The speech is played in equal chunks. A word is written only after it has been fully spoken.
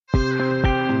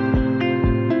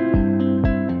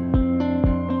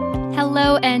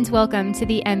and welcome to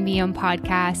the MBOM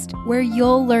podcast, where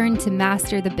you'll learn to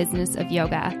master the business of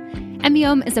yoga.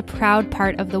 MBOM is a proud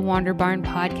part of the Wander Barn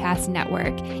Podcast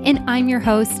Network, and I'm your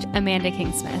host, Amanda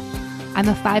Kingsmith. I'm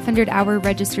a 500-hour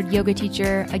registered yoga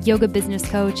teacher, a yoga business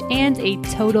coach, and a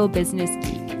total business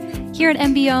geek. Here at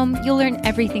MBOM, you'll learn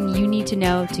everything you need to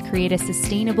know to create a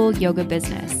sustainable yoga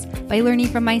business by learning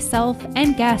from myself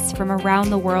and guests from around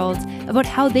the world about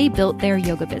how they built their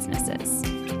yoga businesses,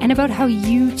 and about how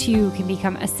you too can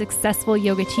become a successful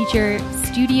yoga teacher,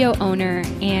 studio owner,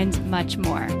 and much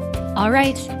more. All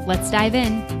right, let's dive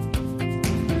in.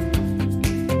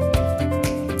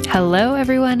 Hello,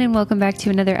 everyone, and welcome back to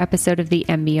another episode of the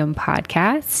MBOM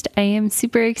podcast. I am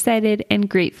super excited and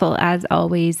grateful, as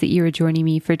always, that you are joining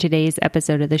me for today's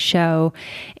episode of the show.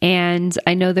 And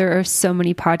I know there are so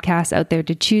many podcasts out there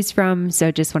to choose from,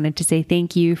 so just wanted to say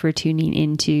thank you for tuning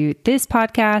into this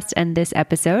podcast and this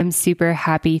episode. I'm super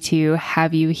happy to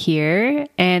have you here.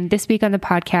 And this week on the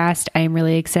podcast, I am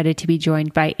really excited to be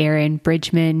joined by Erin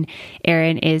Bridgman.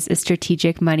 Erin is a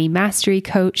strategic money mastery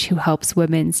coach who helps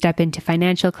women step into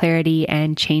financial clarity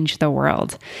and change the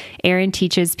world. Erin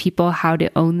teaches people how to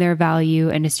own their value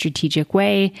in a strategic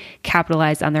way,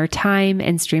 capitalize on their time,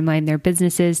 and streamline their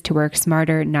businesses to work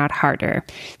smarter, not harder.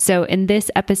 So in this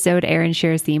episode, Erin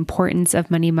shares the importance of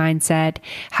money mindset,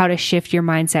 how to shift your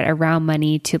mindset around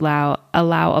money to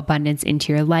allow abundance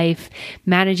into your life,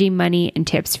 managing money, and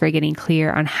tips for getting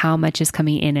clear on how much is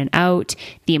coming in and out,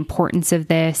 the importance of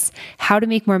this, how to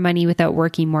make more money without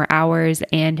working more hours,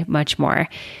 and much more.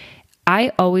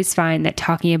 I always find that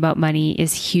talking about money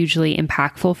is hugely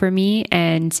impactful for me,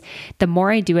 and the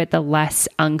more I do it, the less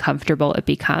uncomfortable it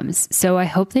becomes. So I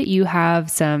hope that you have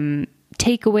some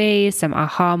takeaways, some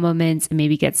aha moments, and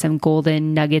maybe get some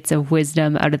golden nuggets of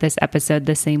wisdom out of this episode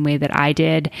the same way that I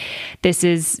did. This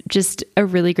is just a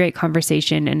really great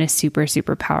conversation and a super,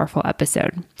 super powerful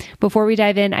episode. Before we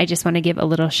dive in, I just want to give a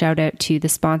little shout out to the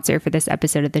sponsor for this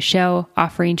episode of the show,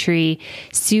 Offering Tree.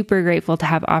 Super grateful to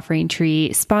have Offering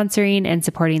Tree sponsoring and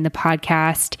supporting the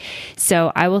podcast.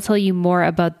 So I will tell you more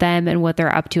about them and what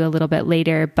they're up to a little bit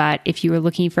later. But if you are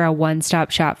looking for a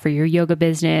one-stop shop for your yoga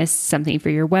business, something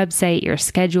for your website, your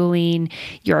scheduling,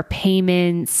 your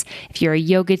payments, if you're a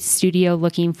yoga studio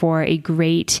looking for a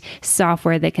great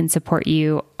software that can support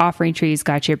you, Offering Tree's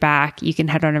got your back. You can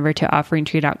head on over to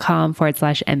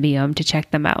offeringtree.com/MBOM to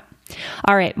check them out.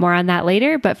 All right, more on that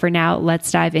later, but for now,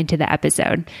 let's dive into the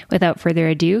episode. Without further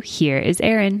ado, here is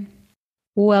Erin.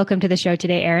 Welcome to the show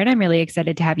today, Erin. I'm really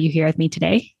excited to have you here with me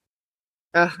today.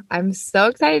 I'm so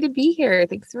excited to be here.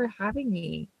 Thanks for having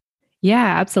me.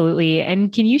 Yeah, absolutely.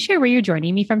 And can you share where you're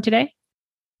joining me from today?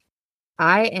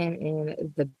 I am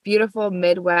in the beautiful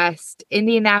Midwest,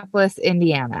 Indianapolis,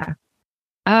 Indiana.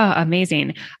 Oh,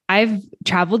 amazing. I've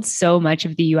traveled so much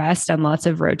of the US on lots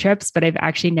of road trips, but I've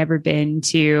actually never been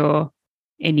to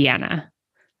Indiana.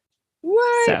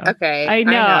 What? So, okay. I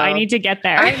know. I need to get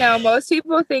there. I know. Most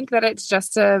people think that it's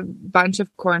just a bunch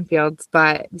of cornfields,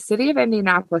 but the city of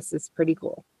Indianapolis is pretty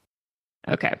cool.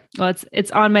 Okay. Well, it's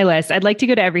on my list. I'd like to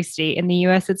go to every state in the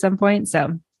US at some point.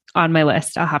 So on my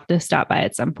list, I'll have to stop by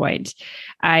at some point.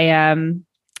 I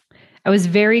was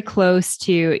very close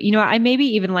to, I maybe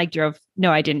even I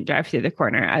didn't drive through the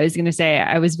corner. I was going to say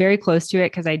I was very close to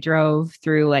it because I drove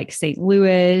through like St.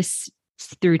 Louis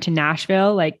through to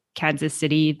Nashville, like Kansas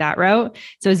City, that route.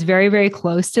 So it was very, very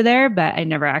close to there, but I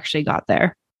never actually got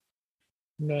there.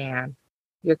 Man,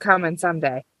 you're coming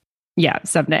someday. Yeah,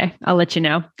 someday. I'll let you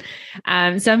know.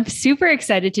 So I'm super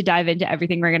excited to dive into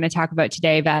everything we're going to talk about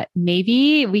today, but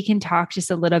maybe we can talk just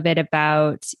a little bit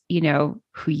about,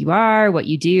 who you are, what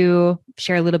you do,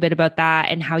 share a little bit about that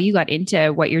and how you got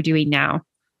into what you're doing now.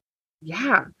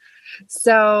 Yeah.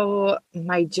 So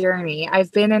my journey,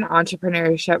 I've been in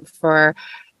entrepreneurship for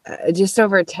just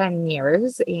over 10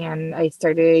 years, and I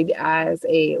started as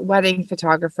a wedding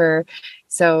photographer.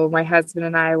 So my husband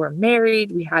and I were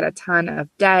married. We had a ton of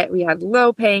debt. We had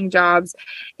low paying jobs,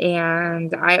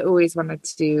 and I always wanted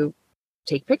to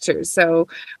take pictures. So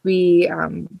we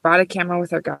bought a camera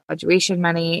with our graduation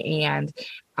money, and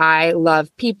I love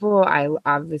people. I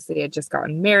obviously had just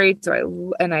gotten married, I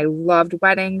loved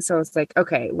weddings. So I was like,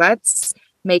 okay, let's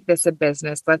make this a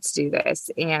business. Let's do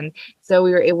this. And so we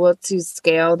were able to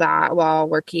scale that while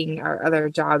working our other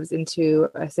jobs into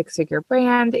a 6-figure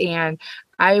brand. And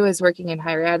I was working in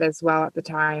higher ed as well at the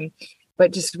time,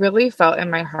 but just really felt in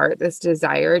my heart this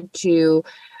desire to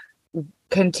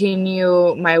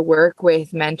continue my work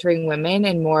with mentoring women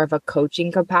in more of a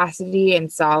coaching capacity,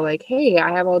 and saw like, hey,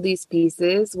 I have all these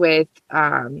pieces with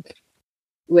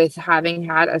having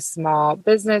had a small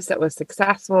business that was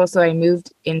successful. So I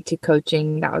moved into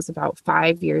coaching. That was about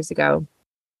 5 years ago.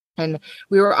 And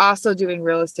we were also doing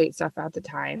real estate stuff at the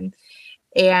time.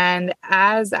 And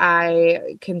as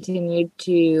I continued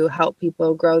to help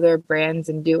people grow their brands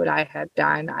and do what I had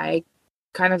done, I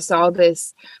kind of saw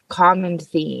this common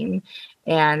theme.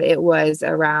 And it was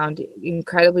around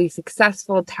incredibly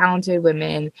successful, talented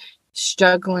women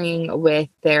struggling with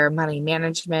their money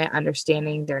management,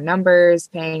 understanding their numbers,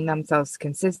 paying themselves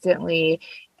consistently,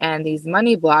 and these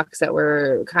money blocks that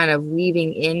were kind of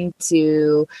weaving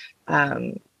into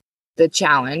the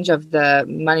challenge of the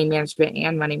money management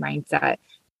and money mindset.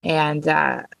 And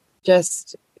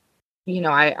just,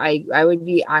 I would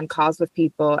be on calls with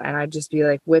people and I'd just be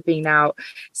like whipping out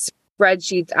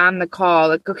spreadsheets on the call.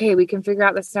 Like, okay, we can figure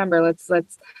out this number. Let's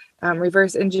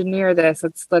reverse engineer this.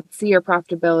 Let's see your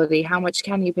profitability. How much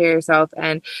can you pay yourself?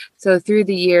 And so through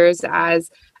the years,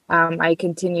 as I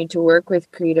continued to work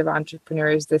with creative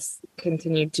entrepreneurs, this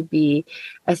continued to be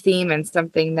a theme and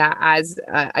something that, as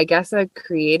I guess a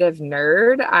creative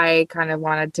nerd, I kind of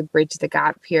wanted to bridge the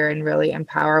gap here and really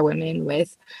empower women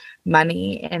with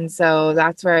money. And so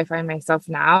that's where I find myself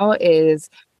now, is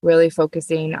really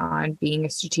focusing on being a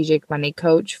strategic money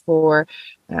coach for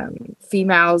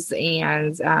females.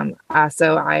 And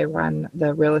also I run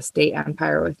the real estate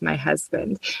empire with my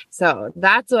husband. So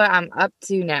that's what I'm up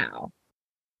to now.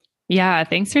 Yeah,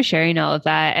 thanks for sharing all of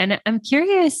that. And I'm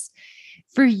curious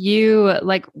for you,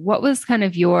 like, what was kind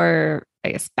of your,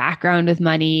 I guess, background with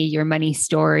money, your money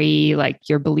story, like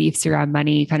your beliefs around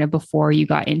money kind of before you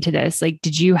got into this? Like,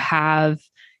 did you have,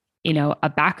 a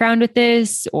background with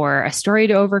this or a story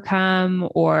to overcome?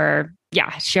 Or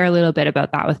yeah, share a little bit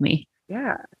about that with me.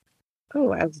 Yeah.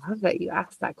 Oh, I love that you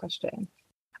asked that question.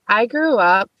 I grew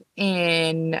up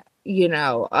in,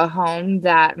 a home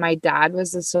that my dad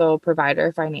was the sole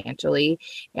provider financially.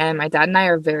 And my dad and I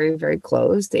are very, very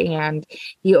close. And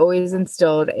he always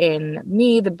instilled in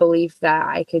me the belief that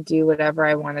I could do whatever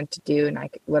I wanted to do and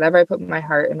whatever I put my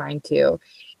heart and mind to.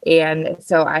 And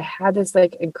so I had this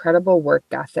like incredible work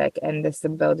ethic and this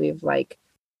ability of like,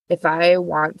 if I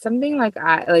want something,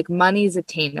 like money's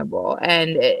attainable.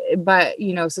 But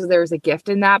so there was a gift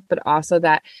in that, but also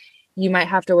that you might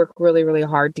have to work really, really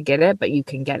hard to get it, but you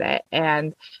can get it.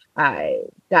 And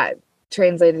that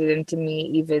translated into me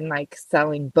even like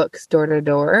selling books door to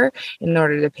door in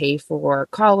order to pay for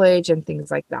college and things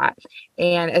like that.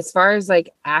 And as far as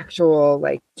like actual,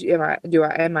 like,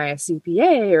 am I a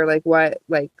CPA or like what,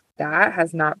 like that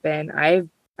has not been,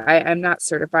 I'm not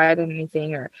certified in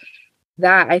anything or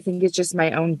that. I think it's just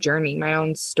my own journey, my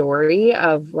own story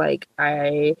of like,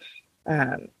 I,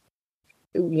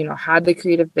 had the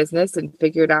creative business and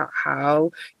figured out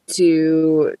how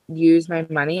to use my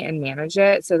money and manage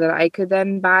it so that I could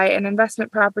then buy an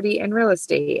investment property in real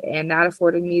estate. And that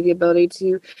afforded me the ability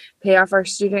to pay off our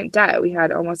student debt. We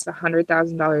had almost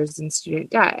 $100,000 in student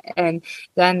debt. And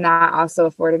then that also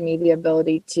afforded me the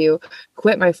ability to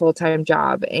quit my full-time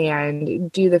job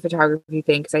and do the photography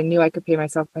thing because I knew I could pay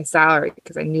myself my salary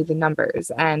because I knew the numbers.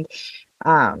 And,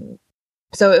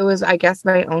 so it was, I guess,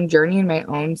 my own journey and my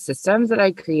own systems that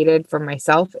I created for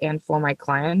myself and for my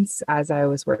clients as I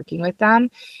was working with them.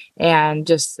 And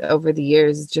just over the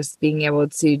years, just being able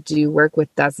to do work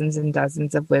with dozens and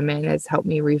dozens of women has helped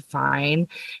me refine,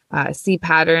 see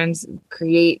patterns,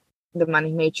 create the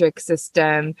money matrix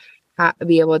system,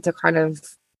 be able to kind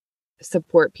of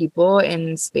support people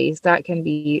in space that can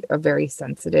be a very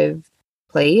sensitive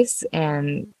place.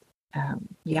 And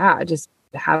just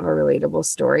have a relatable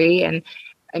story. And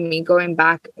I mean, going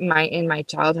back in my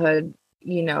childhood,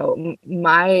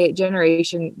 my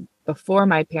generation before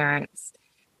my parents,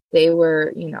 they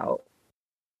were,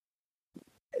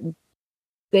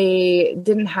 they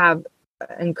didn't have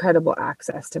incredible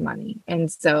access to money.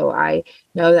 And so I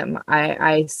know that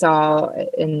I saw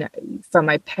from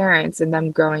my parents and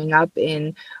them growing up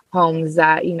in homes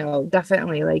that,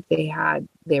 definitely like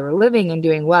they were living and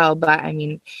doing well, but I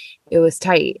mean, it was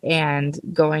tight and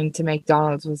going to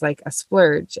McDonald's was like a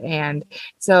splurge. And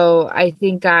so I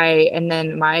think and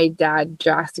then my dad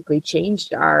drastically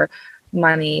changed our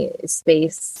money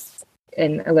space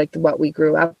and like what we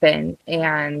grew up in.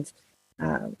 And,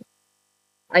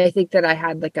 I think that I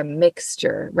had like a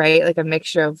mixture, right? Like a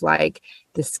mixture of like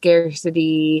the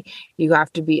scarcity. You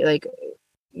have to be like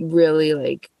really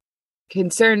like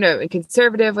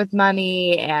conservative with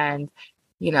money. And,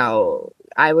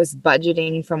 I was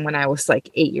budgeting from when I was like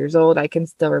 8 years old. I can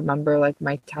still remember like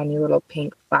my tiny little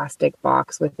pink plastic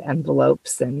box with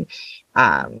envelopes and,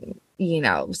 so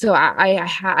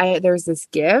there's this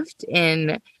gift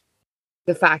in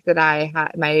the fact that I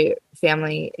had my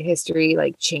family history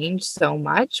like changed so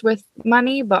much with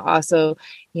money, but also,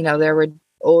 there were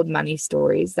old money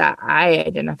stories that I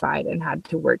identified and had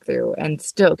to work through and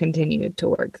still continue to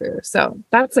work through. So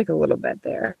that's like a little bit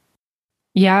there.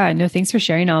 Yeah, no, thanks for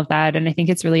sharing all of that. And I think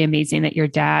it's really amazing that your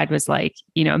dad was like,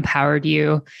 empowered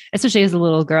you, especially as a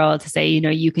little girl, to say,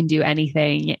 you can do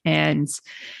anything. And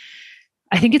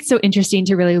I think it's so interesting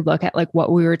to really look at like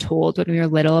what we were told when we were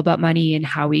little about money and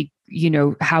how we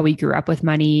grew up with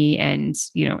money. And,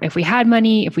 if we had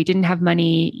money, if we didn't have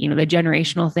money, the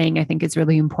generational thing I think is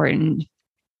really important.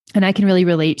 And I can really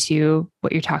relate to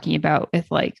what you're talking about with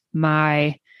like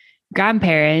my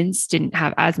grandparents didn't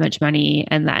have as much money.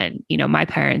 And then, my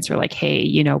parents were like, hey,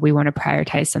 we want to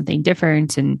prioritize something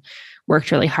different, and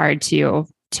worked really hard to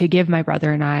give my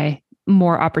brother and I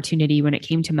more opportunity when it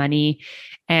came to money.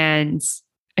 And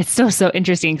it's still so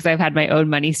interesting because I've had my own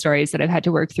money stories that I've had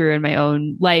to work through in my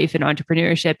own life and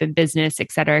entrepreneurship and business,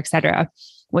 et cetera,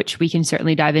 which we can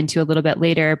certainly dive into a little bit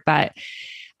later. But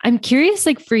I'm curious,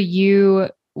 like for you,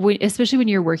 especially when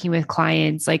you're working with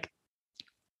clients, like,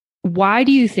 why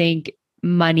do you think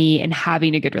money and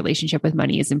having a good relationship with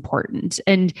money is important?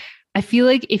 And I feel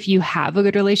like if you have a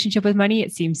good relationship with money,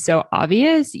 it seems so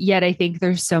obvious. Yet I think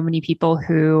there's so many people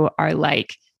who are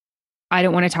like, I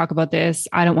don't want to talk about this.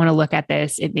 I don't want to look at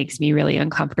this. It makes me really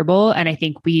uncomfortable. And I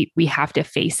think we have to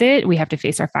face it. We have to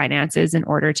face our finances in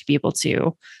order to be able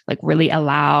to like really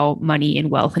allow money and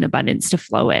wealth and abundance to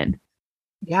flow in.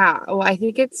 Yeah. Well, I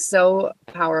think it's so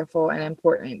powerful and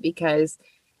important because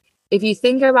if you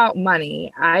think about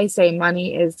money, I say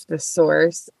money is the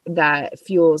source that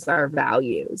fuels our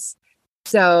values.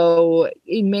 So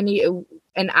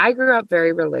and I grew up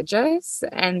very religious.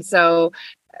 And so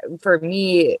for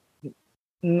me,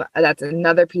 that's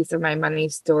another piece of my money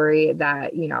story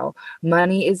that,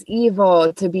 money is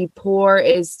evil. To be poor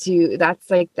that's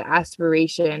like the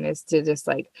aspiration is to just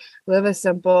like live a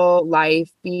simple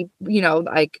life, be,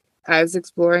 like I was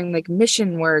exploring like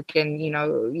mission work and,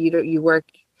 you work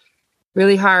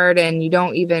really hard and you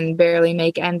don't even barely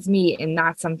make ends meet. And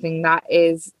that's something that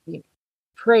is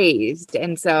praised.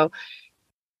 And so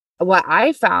what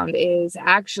I found is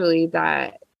actually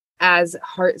that as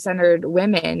heart-centered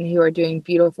women who are doing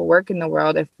beautiful work in the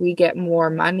world, if we get more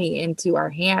money into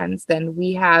our hands, then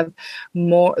we have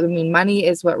more. I mean, money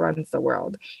is what runs the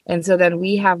world. And so then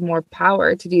we have more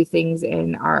power to do things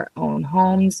in our own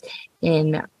homes,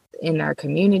 in our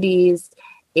communities.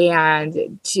 And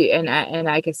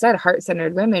like I said,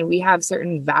 heart-centered women, we have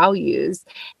certain values,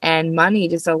 and money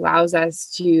just allows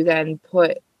us to then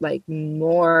put like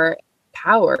more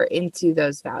power into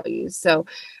those values. So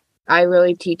I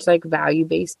really teach like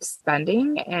value-based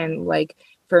spending. And like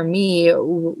for me,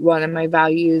 one of my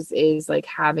values is like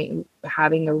having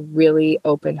a really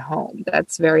open home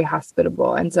that's very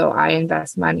hospitable. And so I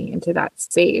invest money into that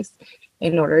space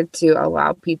in order to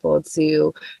allow people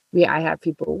to I have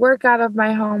people work out of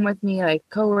my home with me, like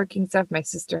co-working stuff. My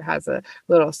sister has a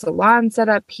little salon set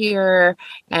up here,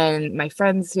 and my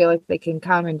friends feel like they can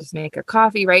come and just make a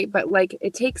coffee, right? But like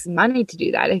it takes money to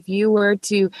do that. If you were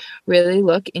to really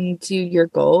look into your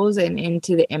goals and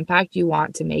into the impact you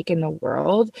want to make in the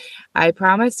world, I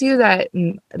promise you that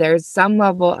there's some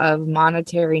level of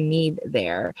monetary need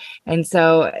there. And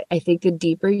so I think the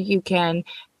deeper you can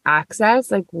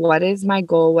access like what is my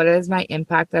goal, what is my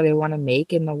impact that I want to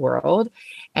make in the world,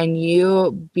 and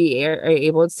you are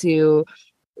able to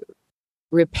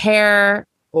repair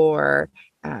or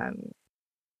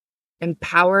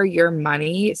empower your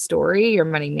money story, your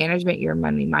money management, your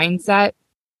money mindset,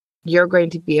 you're going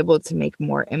to be able to make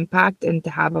more impact and to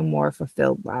have a more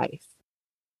fulfilled life.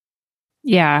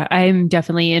 Yeah, I'm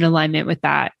definitely in alignment with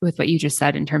that, with what you just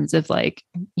said in terms of like,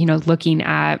 looking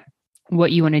at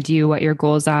what you want to do, what your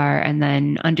goals are, and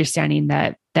then understanding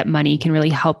that money can really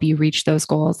help you reach those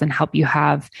goals and help you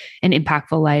have an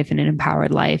impactful life and an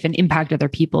empowered life and impact other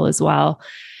people as well.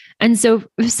 And so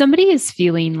if somebody is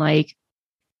feeling like,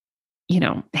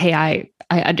 hey, I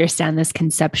understand this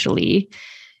conceptually,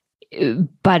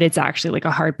 but it's actually like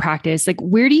a hard practice, like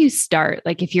where do you start?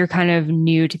 Like if you're kind of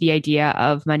new to the idea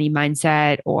of money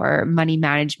mindset or money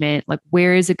management, like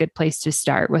where is a good place to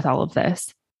start with all of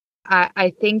this?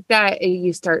 I think that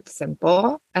you start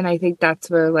simple, and I think that's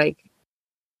where like,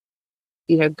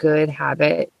 good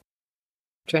habit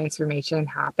transformation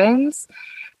happens.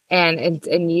 And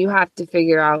you have to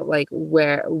figure out like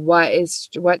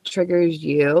what triggers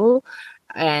you.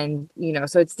 And,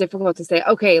 so it's difficult to say,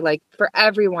 okay, like for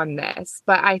everyone this,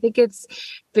 but I think it's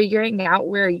figuring out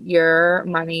where your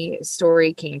money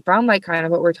story came from, like kind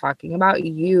of what we're talking about,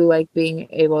 you like being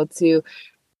able to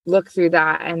look through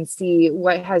that and see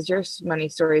what has your money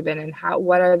story been and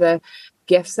what are the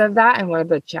gifts of that and what are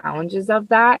the challenges of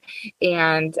that,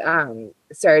 and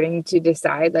starting to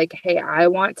decide like, hey, I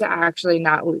want to actually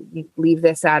not leave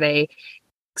this at a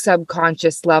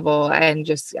subconscious level and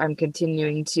just I'm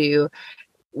continuing to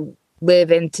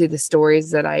live into the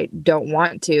stories that I don't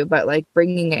want to, but like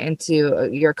bringing it into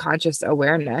your conscious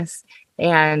awareness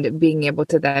and being able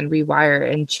to then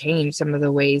rewire and change some of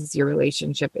the ways your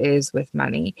relationship is with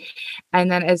money.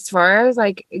 And then as far as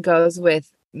like it goes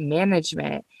with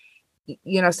management,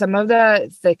 you know, some of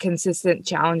the consistent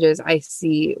challenges I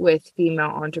see with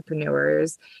female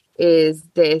entrepreneurs is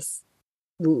this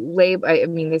label. I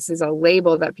mean, this is a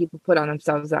label that people put on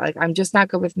themselves that like, I'm just not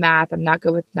good with math. I'm not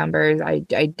good with numbers.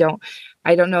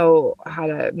 I don't know how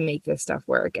to make this stuff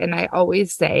work. And I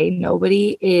always say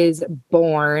nobody is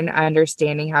born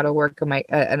understanding how to work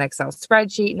an Excel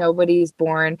spreadsheet. Nobody's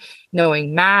born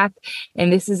knowing math.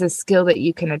 And this is a skill that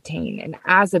you can attain. And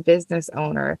as a business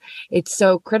owner, it's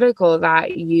so critical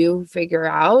that you figure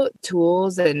out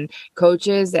tools and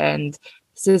coaches and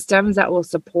systems that will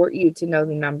support you to know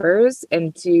the numbers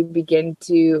and to begin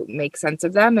to make sense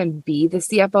of them and be the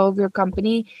CFO of your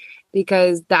company,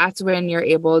 because that's when you're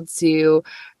able to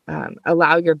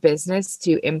allow your business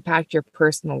to impact your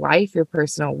personal life, your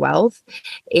personal wealth,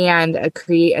 and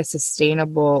create a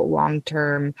sustainable,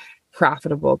 long-term,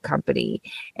 profitable company.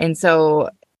 And so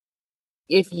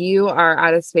if you are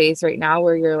at a space right now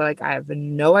where you're like, I have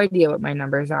no idea what my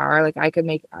numbers are, like I could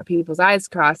make people's eyes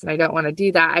cross and I don't want to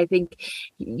do that. I think,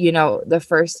 you know, the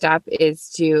first step is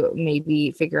to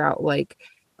maybe figure out like,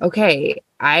 okay,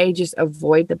 I just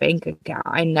avoid the bank account.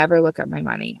 I never look at my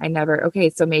money. Okay.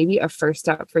 So maybe a first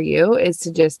step for you is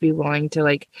to just be willing to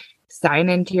like sign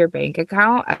into your bank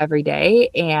account every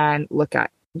day and look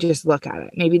at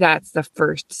it. Maybe that's the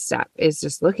first step, is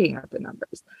just looking at the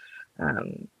numbers.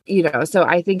 You know, so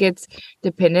I think it's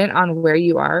dependent on where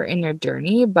you are in your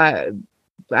journey, but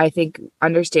I think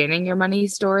understanding your money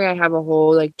story, I have a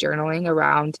whole like journaling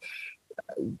around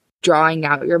drawing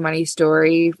out your money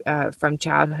story from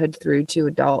childhood through to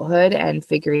adulthood and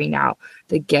figuring out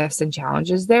the gifts and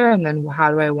challenges there. And then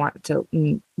how do I want to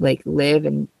like live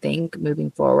and think moving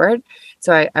forward?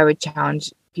 So I would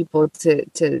challenge people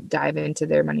to dive into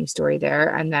their money story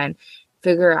there and then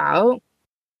figure out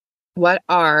what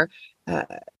are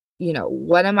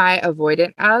what am I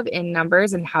avoidant of in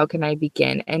numbers and how can I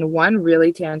begin? And one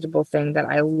really tangible thing that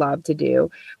I love to do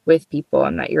with people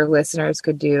and that your listeners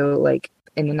could do like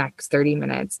in the next 30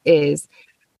 minutes is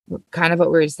kind of what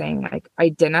we were saying, like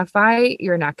identify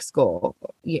your next goal.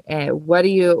 What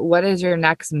is your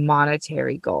next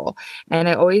monetary goal? And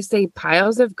I always say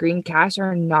piles of green cash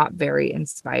are not very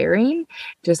inspiring.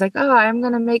 Just like, oh, I'm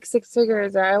going to make 6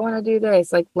 figures or I want to do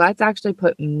this. Like, let's actually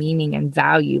put meaning and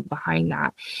value behind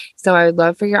that. So I would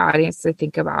love for your audience to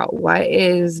think about, what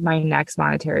is my next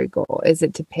monetary goal? Is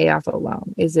it to pay off a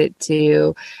loan? Is it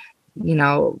to,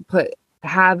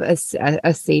 have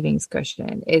a savings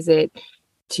cushion? Is it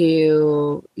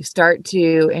to start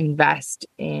to invest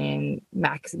in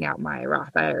maxing out my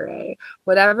Roth IRA?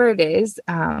 Whatever it is,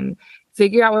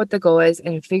 figure out what the goal is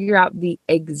and figure out the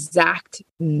exact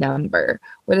number.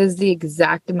 What is the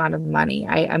exact amount of money?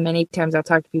 I many times I'll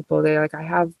talk to people, they're like, I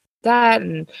have that,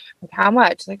 and like, how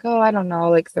much? Like, oh, I don't know,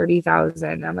 like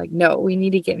 30,000. I'm like, no, we need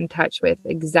to get in touch with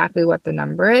exactly what the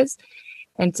number is.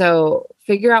 And so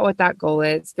figure out what that goal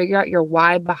is, figure out your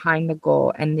why behind the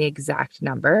goal and the exact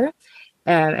number.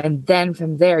 And then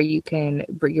from there,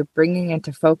 you're bringing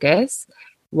into focus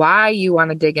why you want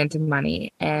to dig into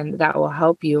money. And that will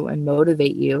help you and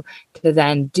motivate you to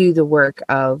then do the work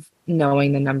of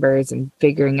knowing the numbers and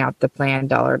figuring out the plan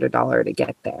dollar to dollar to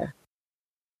get there.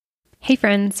 Hey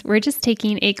friends, we're just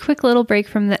taking a quick little break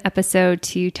from the episode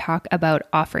to talk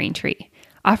about OfferingTree.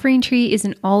 OfferingTree is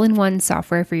an all-in-one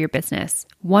software for your business,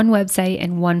 one website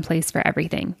and one place for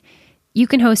everything. You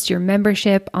can host your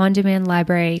membership, on-demand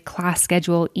library, class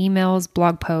schedule, emails,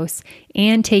 blog posts,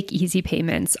 and take easy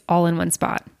payments all in one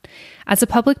spot. As a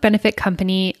public benefit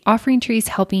company, OfferingTree is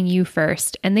helping you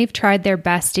first, and they've tried their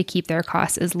best to keep their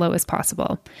costs as low as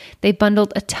possible. They've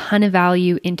bundled a ton of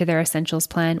value into their Essentials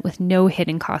plan with no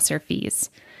hidden costs or fees.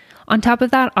 On top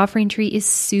of that, OfferingTree is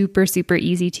super, super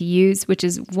easy to use, which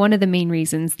is one of the main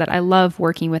reasons that I love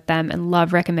working with them and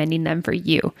love recommending them for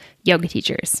you, yoga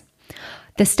teachers.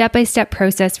 The step-by-step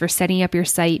process for setting up your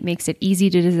site makes it easy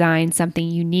to design something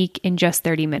unique in just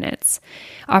 30 minutes.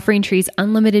 OfferingTree's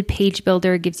unlimited page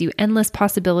builder gives you endless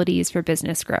possibilities for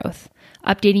business growth.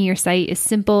 Updating your site is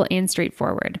simple and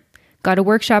straightforward. Got a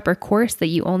workshop or course that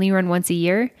you only run once a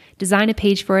year? Design a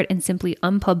page for it and simply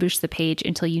unpublish the page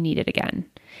until you need it again.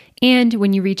 And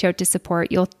when you reach out to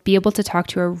support, you'll be able to talk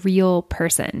to a real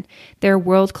person. Their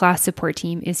world-class support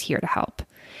team is here to help.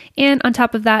 And on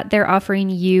top of that, they're offering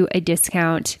you a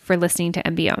discount for listening to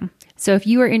MBO. So if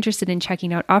you are interested in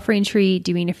checking out Offering Tree,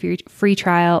 doing a free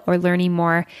trial, or learning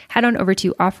more, head on over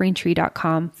to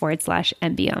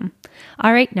offeringtree.com/MBO.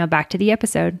 All right, now back to the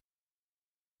episode.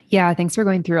 Yeah, thanks for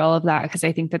going through all of that, because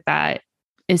I think that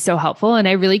is so helpful. And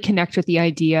I really connect with the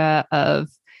idea of,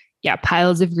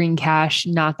 piles of green cash,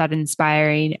 not that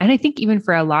inspiring. And I think even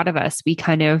for a lot of us, we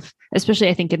kind of, especially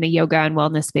I think in the yoga and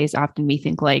wellness space, often we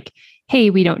think like, hey,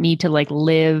 we don't need to like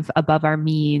live above our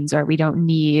means, or we don't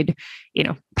need,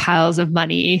 piles of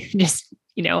money just,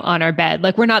 on our bed.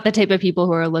 Like, we're not the type of people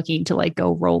who are looking to like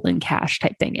go roll in cash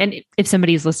type thing. And if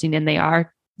somebody's listening and they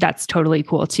are, that's totally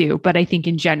cool too. But I think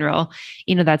in general,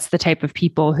 that's the type of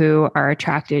people who are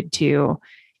attracted to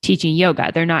teaching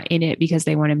yoga. They're not in it because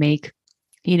they want to make,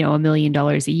 $1 million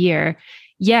a year.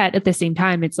 Yet at the same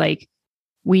time, it's like,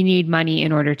 we need money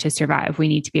in order to survive. We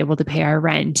need to be able to pay our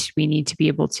rent. We need to be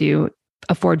able to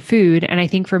afford food. And I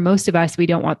think for most of us, we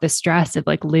don't want the stress of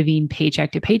like living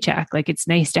paycheck to paycheck. Like, it's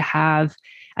nice to have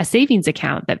a savings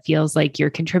account that feels like you're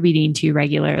contributing to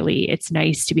regularly. It's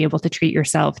nice to be able to treat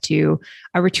yourself to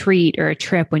a retreat or a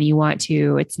trip when you want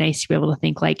to. It's nice to be able to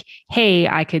think like, hey,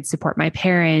 I could support my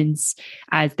parents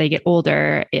as they get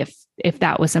older if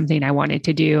that was something I wanted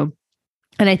to do.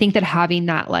 And I think that having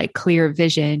that like clear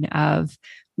vision of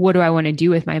what do I want to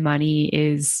do with my money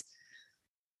is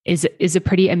a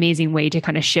pretty amazing way to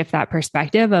kind of shift that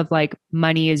perspective of like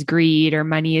money is greed or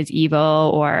money is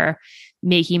evil or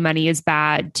making money is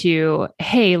bad to,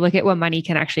 hey, look at what money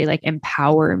can actually like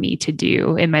empower me to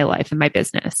do in my life and my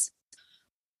business.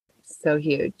 So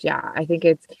huge. Yeah. I think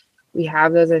we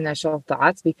have those initial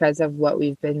thoughts because of what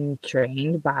we've been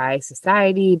trained by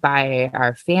society, by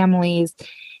our families.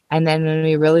 And then when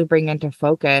we really bring into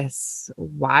focus,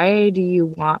 why do you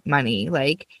want money?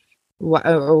 Like,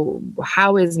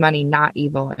 how is money not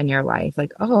evil in your life?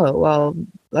 Like, oh, well,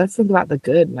 let's think about the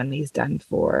good money's done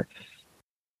for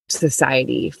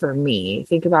society, for me.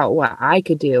 Think about what I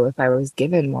could do if I was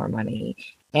given more money,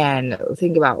 and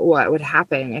think about what would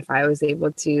happen if I was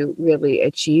able to really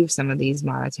achieve some of these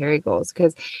monetary goals.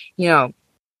 Because,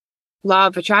 law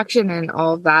of attraction and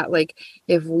all of that, like,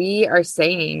 if we are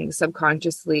saying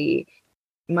subconsciously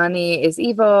money is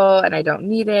evil and I don't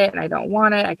need it and I don't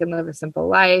want it, I can live a simple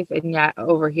life, and yet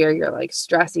over here you're like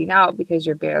stressing out because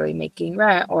you're barely making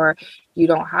rent or you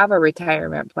don't have a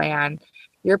retirement plan,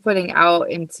 you're putting out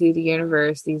into the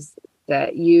universe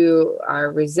that you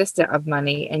are resistant of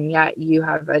money, and yet you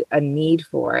have a need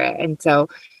for it. And so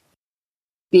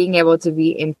being able to be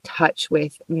in touch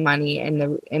with money and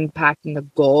the impact and the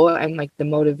goal and like the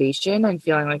motivation and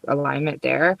feeling like alignment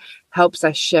there helps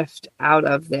us shift out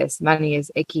of this money is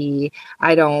icky,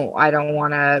 I don't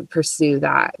want to pursue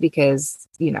that, because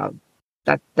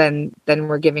that then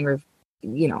we're giving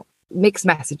mixed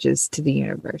messages to the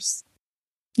universe.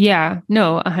 Yeah,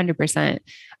 no, 100%.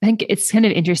 I think it's kind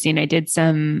of interesting. I did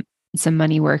some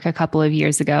money work a couple of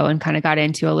years ago and kind of got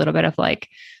into a little bit of like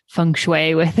feng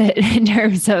shui with it in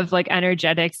terms of like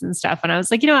energetics and stuff. And I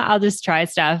was like, I'll just try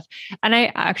stuff. And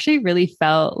I actually really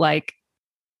felt like,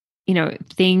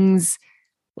 things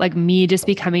like me just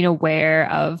becoming aware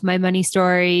of my money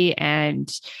story and,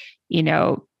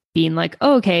 being like,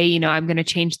 oh, okay, I'm going to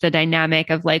change the dynamic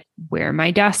of like where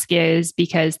my desk is,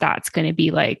 because that's going to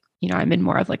be like, I'm in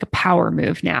more of like a power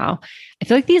move now. I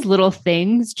feel like these little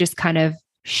things just kind of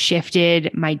shifted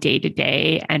my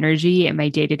day-to-day energy and my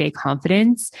day-to-day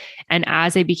confidence. And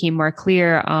as I became more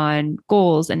clear on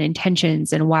goals and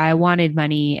intentions and why I wanted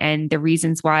money and the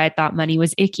reasons why I thought money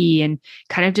was icky, and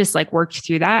kind of just like worked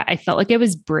through that, I felt like I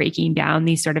was breaking down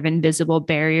these sort of invisible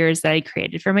barriers that I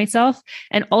created for myself.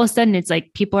 And all of a sudden it's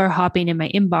like people are hopping in my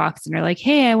inbox and are like,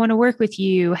 hey, I want to work with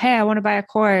you. Hey, I want to buy a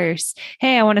course.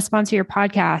 Hey, I want to sponsor your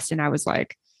podcast. And I was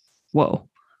like, whoa,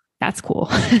 that's cool.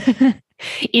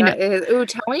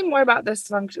 Tell me more about this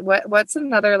function. What's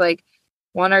another like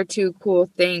one or two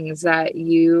cool things that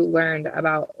you learned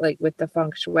about like with the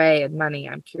feng shui and money?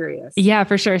 I'm curious. Yeah,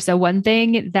 for sure. So one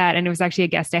thing that, and it was actually a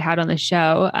guest I had on the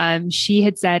show, she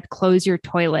had said, close your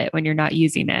toilet when you're not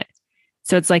using it.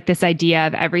 So it's like this idea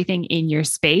of everything in your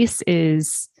space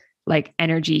is like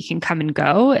energy can come and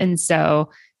go. And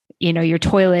so your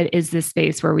toilet is this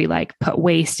space where we like put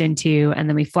waste into and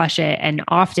then we flush it. And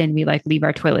often we like leave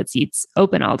our toilet seats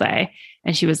open all day.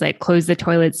 And she was like, close the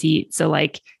toilet seat. So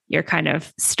like you're kind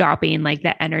of stopping like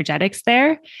the energetics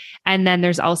there. And then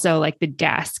there's also like the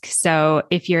desk. So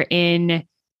if you're in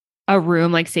a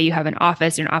room, like say you have an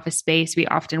office or an office space, we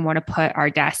often want to put our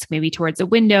desk maybe towards a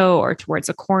window or towards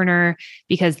a corner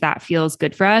because that feels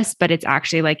good for us. But it's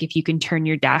actually like if you can turn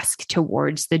your desk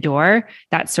towards the door,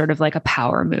 that's sort of like a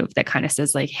power move that kind of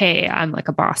says like, hey, I'm like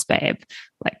a boss babe.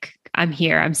 Like I'm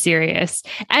here, I'm serious.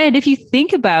 And if you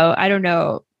think about, I don't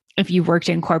know if you've worked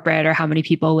in corporate or how many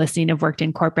people listening have worked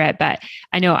in corporate, but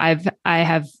I know I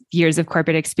have years of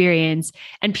corporate experience,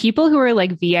 and people who are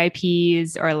like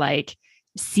VIPs or like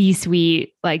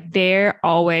C-suite, like their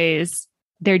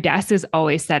desk is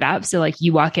always set up. So like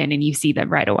you walk in and you see them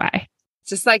right away.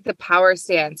 Just like the power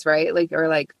stance, right? Like, or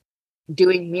like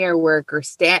doing mirror work or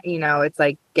it's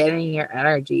like getting your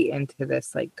energy into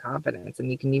this like confidence. And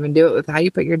you can even do it with how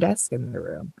you put your desk in the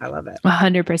room. I love it.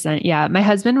 100%. Yeah. My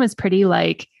husband was pretty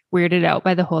like weirded out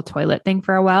by the whole toilet thing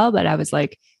for a while, but I was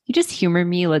like, you just humor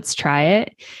me. Let's try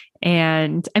it.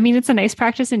 And I mean, it's a nice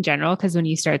practice in general, because when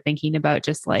you start thinking about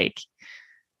just like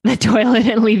the toilet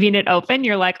and leaving it open,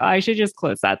 you're like, oh, I should just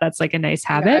close that. That's like a nice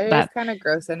habit. Yeah, but it's kind of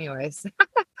gross anyways.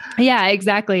 yeah,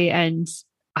 exactly. And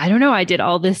I don't know, I did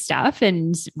all this stuff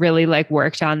and really like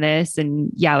worked on this.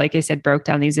 And yeah, like I said, broke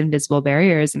down these invisible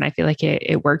barriers. And I feel like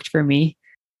it worked for me.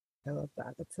 I love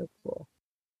that. That's so cool.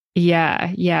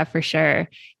 Yeah, for sure.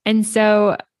 And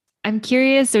so I'm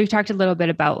curious. So we've talked a little bit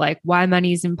about like why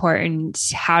money is important,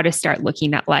 how to start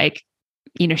looking at like,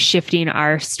 shifting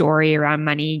our story around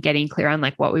money, getting clear on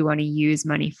like what we want to use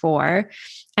money for.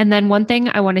 And then one thing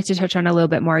I wanted to touch on a little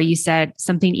bit more, you said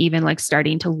something even like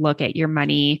starting to look at your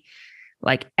money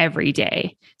like every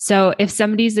day. So if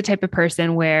somebody's the type of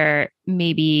person where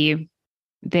maybe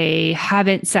they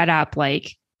haven't set up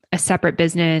like a separate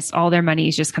business, all their money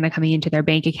is just kind of coming into their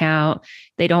bank account,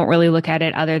 they don't really look at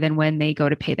it other than when they go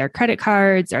to pay their credit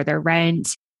cards or their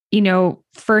rent.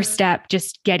 First step,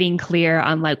 just getting clear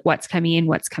on like what's coming in,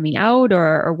 what's coming out,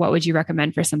 or what would you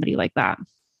recommend for somebody like that?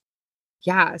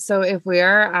 Yeah. So if we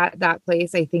are at that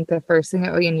place, I think the first thing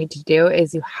that we need to do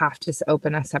is you have to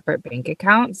open a separate bank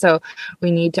account. So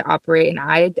we need to operate, and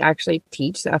I actually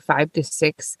teach a 5 to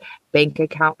 6 bank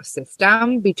account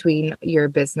system between your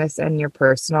business and your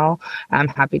personal. I'm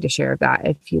happy to share that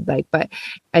if you'd like. But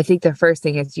I think the first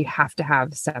thing is you have to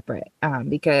have separate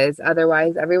because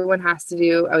otherwise everyone has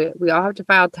to we all have to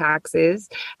file taxes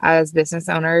as business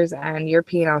owners, and your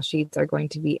P&L sheets are going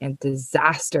to be a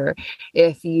disaster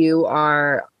if you are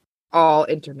all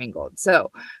intermingled.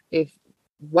 So if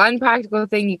one practical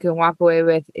thing you can walk away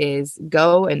with is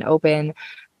go and open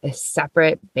a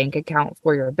separate bank account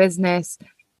for your business,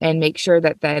 and make sure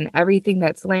that then everything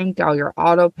that's linked, all your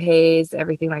auto pays,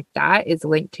 everything like that is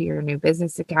linked to your new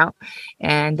business account,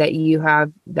 and that you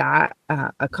have that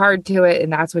a card to it.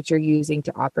 And that's what you're using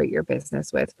to operate your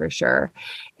business with for sure.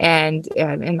 And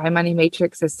in my money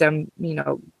matrix system,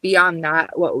 beyond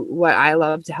that, what I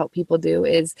love to help people do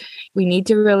is we need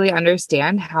to really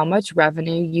understand how much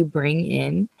revenue you bring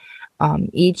in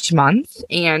each month.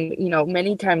 And,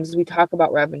 many times we talk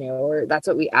about revenue, or that's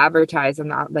what we advertise, and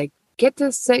not like get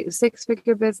to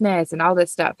six-figure business and all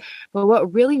this stuff. But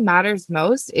what really matters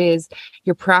most is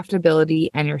your profitability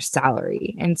and your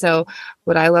salary. And so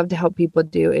what I love to help people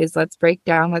do is let's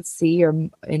see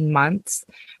in months,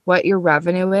 what your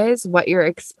revenue is, what your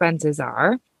expenses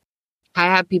are. I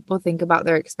have people think about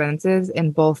their expenses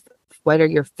in both. What are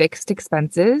your fixed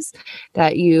expenses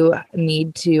that you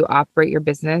need to operate your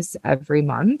business every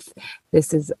month?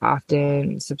 This is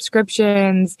often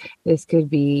subscriptions. This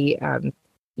could be,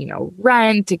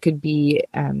 rent. It could be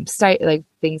like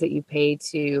things that you pay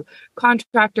to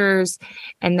contractors.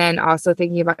 And then also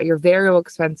thinking about your variable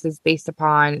expenses based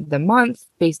upon the month,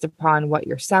 based upon what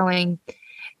you're selling.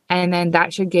 And then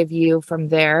that should give you from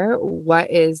there,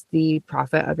 what is the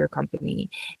profit of your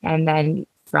company? And then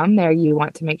from there, you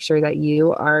want to make sure that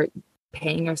you are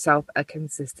paying yourself a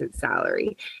consistent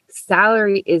salary.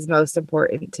 Salary is most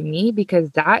important to me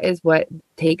because that is what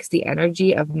takes the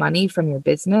energy of money from your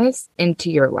business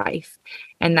into your life.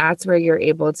 And that's where you're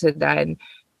able to then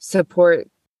support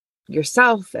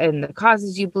yourself and the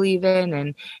causes you believe in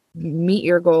and meet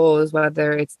your goals,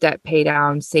 whether it's debt pay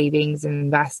down, savings,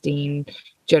 investing,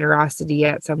 generosity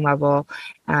at some level.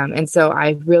 And so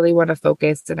I really want to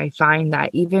focus. And I find that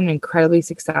even incredibly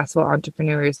successful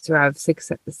entrepreneurs who have six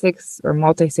or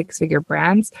multi-6-figure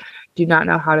brands do not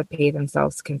know how to pay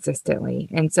themselves consistently.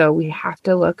 And so we have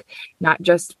to look not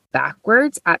just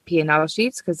backwards at P&L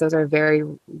sheets, because those are very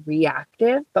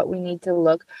reactive, but we need to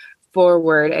look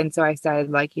forward. And so I said,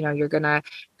 you're going to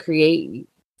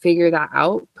figure that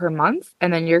out per month.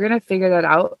 And then you're going to figure that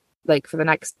out like for the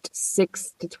next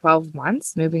 6 to 12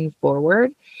 months moving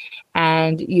forward.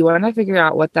 And you want to figure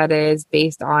out what that is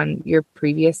based on your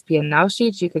previous P&L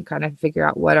sheets. You can kind of figure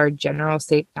out what are general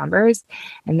safe numbers.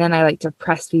 And then I like to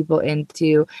press people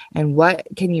into, and what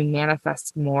can you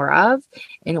manifest more of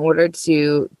in order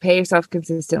to pay yourself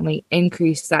consistently,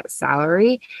 increase that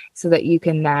salary so that you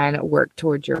can then work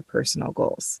towards your personal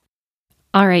goals.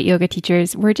 All right, yoga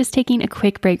teachers, we're just taking a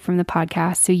quick break from the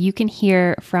podcast so you can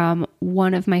hear from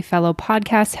one of my fellow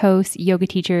podcast hosts, yoga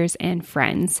teachers, and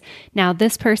friends. Now,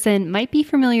 this person might be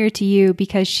familiar to you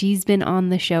because she's been on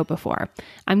the show before.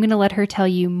 I'm going to let her tell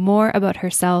you more about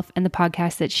herself and the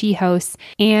podcast that she hosts.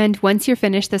 And once you're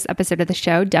finished this episode of the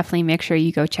show, definitely make sure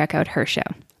you go check out her show.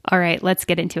 All right, let's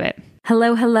get into it.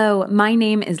 Hello. My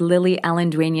name is Lily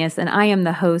Ellen Duenas, and I am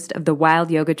the host of the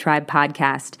Wild Yoga Tribe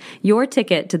podcast, your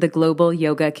ticket to the global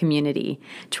yoga community.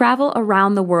 Travel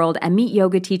around the world and meet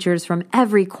yoga teachers from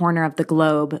every corner of the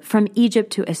globe, from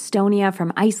Egypt to Estonia,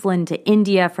 from Iceland to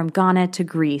India, from Ghana to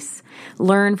Greece.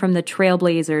 Learn from the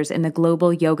trailblazers in the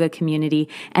global yoga community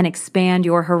and expand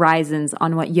your horizons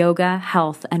on what yoga,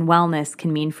 health, and wellness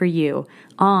can mean for you,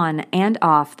 on and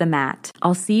off the mat.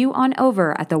 I'll see you on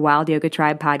over at the Wild Yoga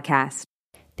Tribe podcast.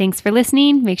 Thanks for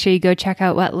listening. Make sure you go check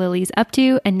out what Lily's up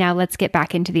to. And now let's get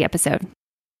back into the episode.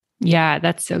 Yeah,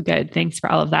 that's so good. Thanks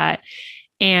for all of that.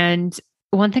 And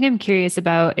one thing I'm curious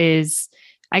about is,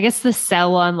 I guess, the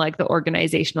sell on like the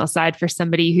organizational side for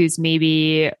somebody who's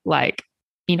maybe like,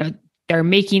 they're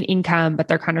making income, but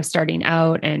they're kind of starting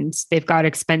out and they've got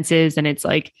expenses. And it's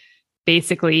like,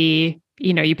 basically,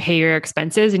 you pay your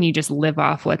expenses and you just live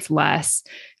off what's left.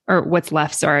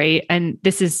 And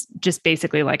this is just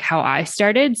basically like how I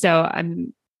started. So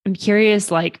I'm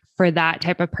curious, like for that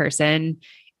type of person,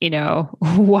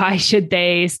 why should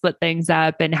they split things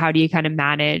up, and how do you kind of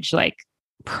manage like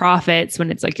profits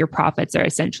when it's like your profits are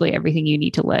essentially everything you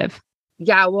need to live?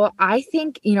 Yeah, well, I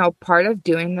think, part of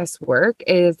doing this work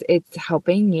is it's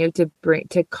helping you to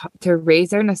raise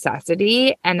their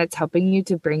necessity, and it's helping you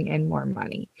to bring in more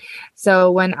money. So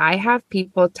when I have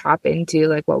people tap into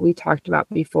like what we talked about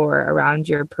before around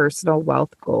your personal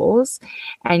wealth goals,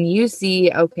 and you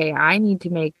see, okay, I need to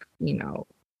make,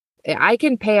 I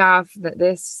can pay off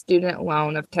this student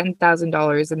loan of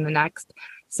 $10,000 in the next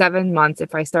 7 months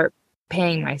if I start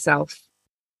paying myself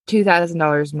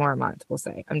 $2,000 more a month, we'll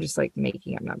say. I'm just like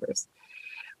making up numbers.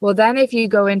 Well, then if you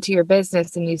go into your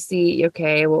business and you see,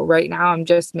 okay, well, right now I'm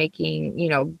just making,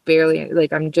 barely,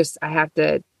 like I have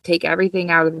to take everything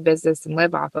out of the business and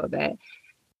live off of it.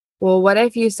 Well, what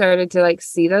if you started to like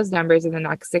see those numbers in the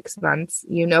next 6 months?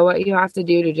 You know what you have to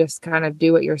do to just kind of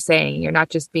do what you're saying. You're not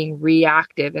just being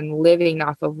reactive and living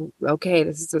off of, okay,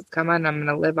 this is what's coming, I'm going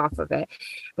to live off of it.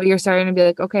 But you're starting to be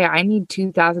like, okay, I need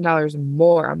 $2,000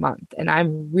 more a month. And I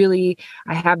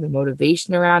have the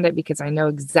motivation around it because I know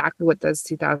exactly what those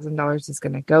 $2,000 is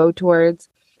going to go towards.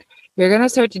 You're going to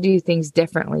start to do things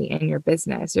differently in your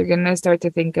business. You're going to start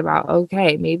to think about,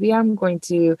 okay, maybe I'm going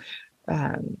to,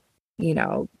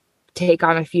 take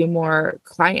on a few more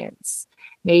clients.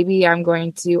 Maybe I'm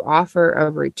going to offer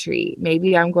a retreat.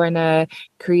 Maybe I'm going to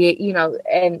create,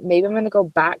 and maybe I'm going to go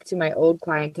back to my old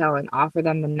clientele and offer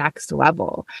them the next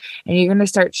level. And you're going to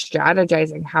start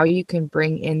strategizing how you can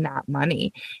bring in that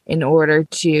money in order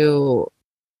to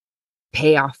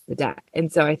pay off the debt. And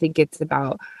so I think it's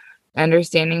about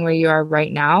understanding where you are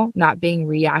right now, not being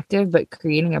reactive, but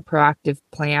creating a proactive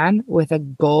plan with a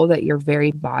goal that you're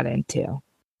very bought into.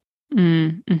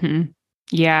 Mm-hmm.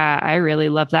 Yeah, I really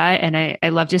love that. And I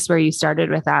love just where you started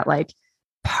with that, like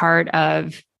part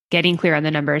of getting clear on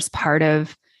the numbers, part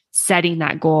of setting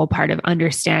that goal, part of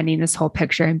understanding this whole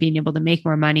picture and being able to make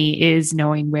more money is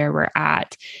knowing where we're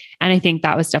at. And I think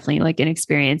that was definitely like an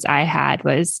experience I had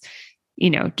was,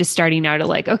 just starting out at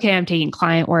like, okay, I'm taking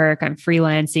client work, I'm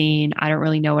freelancing, I don't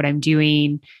really know what I'm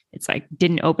doing. It's like,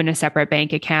 didn't open a separate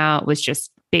bank account, was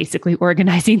just basically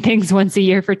organizing things once a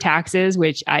year for taxes,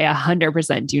 which I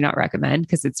 100% do not recommend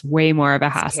because it's way more of a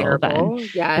hassle than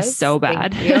it's so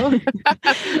bad.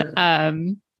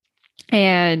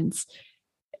 And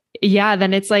yeah,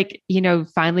 then it's like,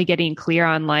 finally getting clear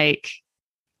on like,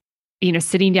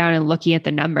 sitting down and looking at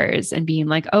the numbers and being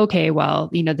like, okay, well,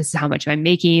 this is how much I'm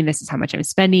making. This is how much I'm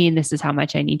spending. This is how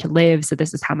much I need to live. So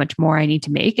this is how much more I need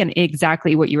to make. And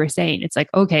exactly what you were saying. It's like,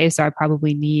 okay, so I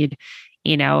probably need,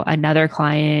 another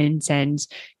client and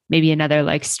maybe another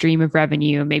like stream of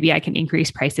revenue. Maybe I can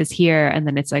increase prices here. And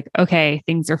then it's like, okay,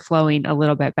 things are flowing a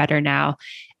little bit better now.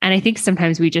 And I think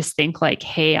sometimes we just think like,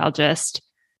 hey, I'll just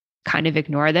kind of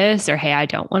ignore this, or, hey, I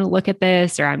don't want to look at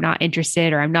this, or I'm not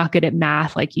interested, or I'm not good at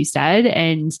math, like you said.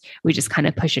 And we just kind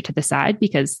of push it to the side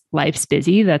because life's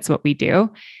busy. That's what we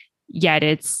do. yet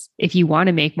it's, if you want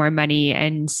to make more money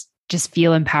and just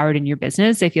feel empowered in your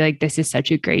business, I feel like this is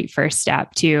such a great first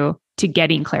step to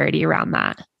getting clarity around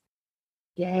that.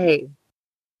 Yay.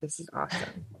 This is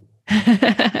awesome.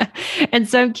 And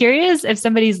so I'm curious if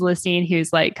somebody's listening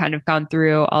who's like kind of gone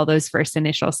through all those first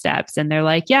initial steps and they're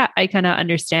like, yeah, I kind of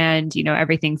understand,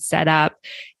 everything's set up.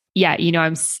 Yeah,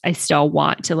 I still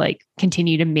want to like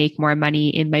continue to make more money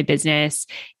in my business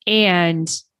and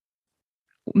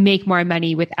make more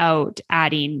money without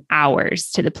adding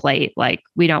hours to the plate. Like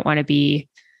we don't want to be,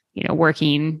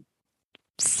 working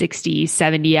 60,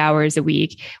 70 hours a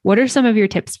week. What are some of your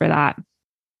tips for that?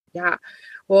 Yeah.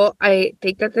 Well, I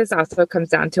think that this also comes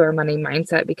down to our money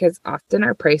mindset because often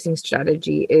our pricing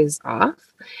strategy is off.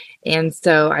 And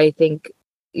so I think,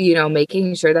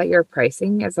 making sure that your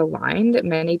pricing is aligned.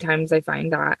 Many times I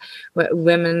find that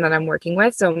women that I'm working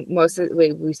with, so most of the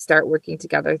way we start working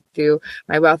together through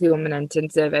my Wealthy Woman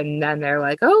Intensive, and then they're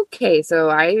like, okay, so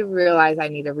I realize I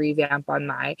need to revamp on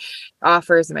my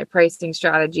offers and my pricing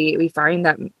strategy. We find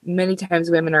that many times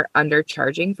women are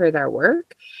undercharging for their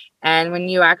work. And when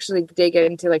you actually dig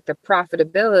into like the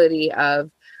profitability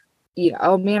of,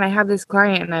 oh man, I have this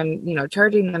client and I'm,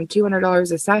 charging them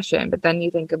 $200 a session. But then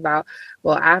you think about,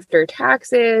 well, after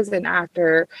taxes and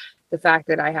after the fact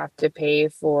that I have to pay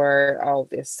for all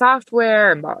this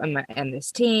software and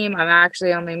this team, I'm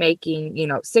actually only making,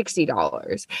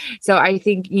 $60. So I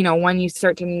think, when you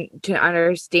start to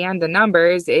understand the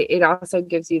numbers, it also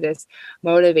gives you this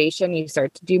motivation. You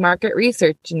start to do market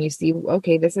research and you see,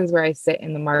 okay, this is where I sit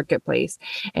in the marketplace.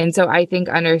 And so I think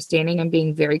understanding and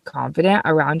being very confident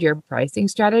around your pricing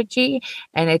strategy,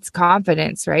 and it's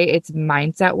confidence, right? It's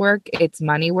mindset work, it's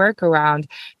money work around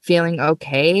feeling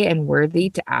okay and worthy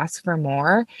to ask for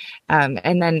more.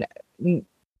 And then,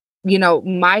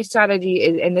 my strategy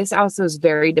is, and this also is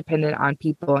very dependent on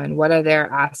people and what are their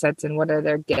assets and what are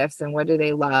their gifts and what do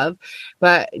they love.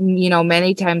 But,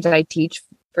 many times I teach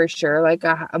for sure, like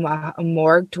a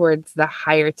more towards the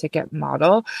higher ticket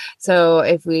model. So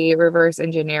if we reverse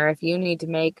engineer, if you need to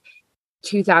make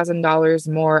 $2,000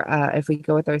 more, if we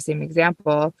go with our same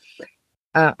example,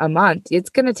 a month, it's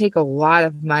going to take a lot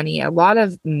of money, a lot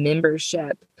of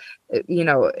membership.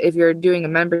 If you're doing a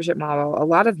membership model, a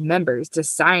lot of members to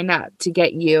sign up to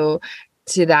get you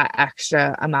to that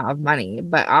extra amount of money.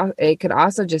 But it could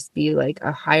also just be like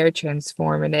a higher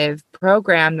transformative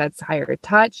program that's higher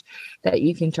touch that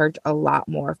you can charge a lot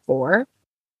more for.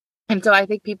 And so I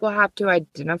think people have to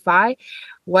identify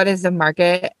what is the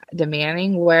market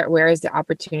demanding, where is the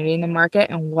opportunity in the market,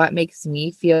 and what makes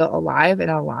me feel alive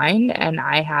and aligned. And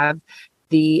I have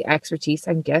the expertise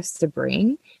and gifts to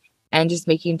bring, and just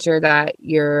making sure that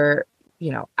you're,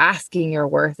 asking your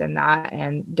worth in that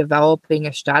and developing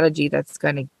a strategy that's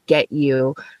going to get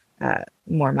you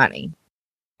more money.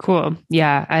 Cool.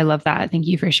 Yeah, I love that. Thank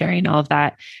you for sharing all of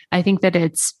that. I think that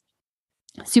it's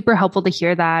super helpful to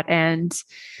hear that. And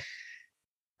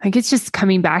I think it's just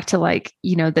coming back to like,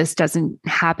 this doesn't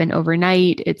happen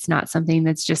overnight. It's not something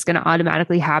that's just going to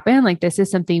automatically happen. Like this is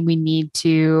something we need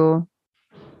to,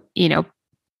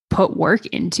 put work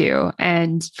into.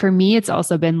 And for me, it's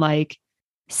also been like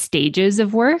stages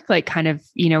of work, like kind of,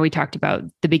 we talked about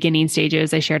the beginning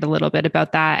stages. I shared a little bit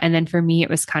about that. And then for me, it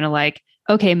was kind of like,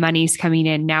 okay, money's coming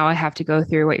in. Now I have to go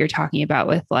through what you're talking about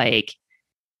with like,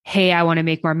 hey, I want to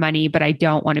make more money, but I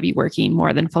don't want to be working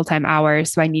more than full-time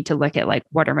hours. So I need to look at like,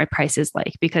 what are my prices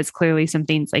like? Because clearly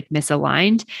something's like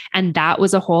misaligned. And that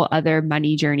was a whole other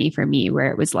money journey for me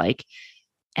where it was like,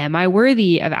 am I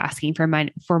worthy of asking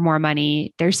for more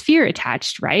money? There's fear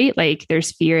attached, right? Like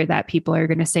there's fear that people are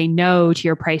going to say no to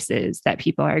your prices, that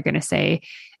people are going to say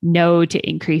no to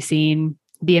increasing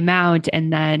the amount.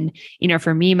 And then,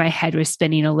 for me, my head was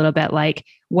spinning a little bit like,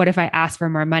 what if I ask for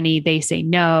more money? They say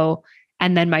no.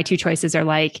 And then my two choices are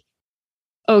like,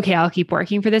 okay, I'll keep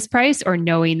working for this price, or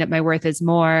knowing that my worth is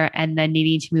more and then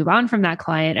needing to move on from that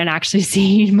client and actually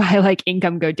seeing my like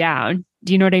income go down.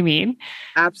 Do you know what I mean?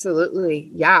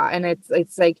 Absolutely. Yeah. And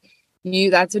it's like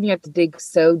that's when you have to dig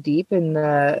so deep in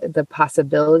the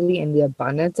possibility and the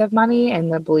abundance of money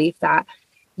and the belief that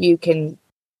you can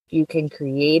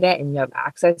create it and you have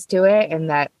access to it, and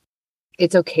that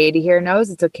it's okay to hear no's.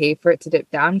 It's okay for it to dip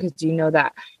down because you know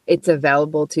that it's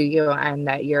available to you and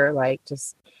that you're like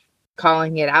just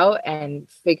calling it out and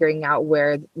figuring out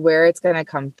where it's going to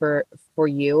come for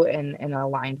you in an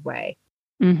aligned way.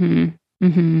 Mm-hmm.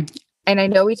 Mm-hmm. And I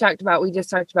know we just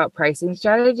talked about pricing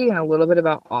strategy and a little bit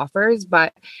about offers,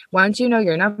 but once you know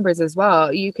your numbers as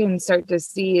well, you can start to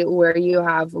see where you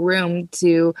have room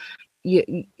to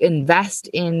invest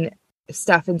in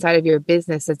stuff inside of your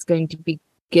business that's going to be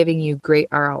giving you great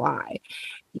ROI.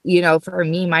 For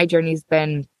me, my journey's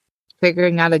been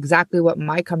figuring out exactly what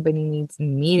my company needs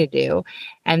me to do,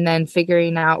 and then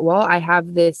figuring out, well, I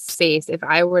have this space. If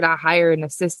I were to hire an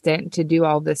assistant to do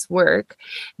all this work,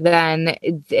 then,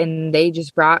 and they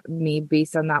just brought me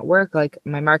based on that work, like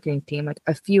my marketing team, like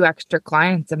a few extra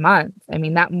clients a month. I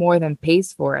mean, that more than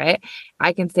pays for it.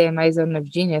 I can stay in my zone of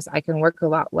genius. I can work a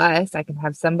lot less. I can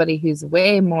have somebody who's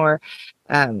way more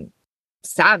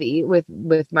savvy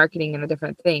with marketing and the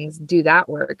different things do that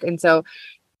work. And so,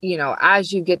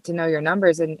 as you get to know your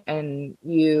numbers and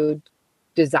you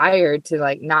desire to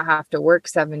like not have to work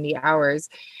 70 hours,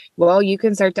 well, you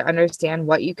can start to understand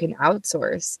what you can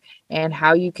outsource and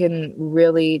how you can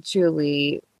really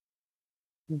truly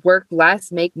work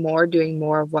less, make more, doing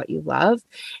more of what you love.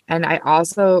 And I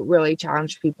also really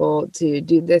challenge people to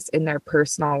do this in their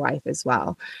personal life as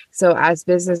well. So as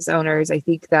business owners, I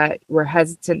think that we're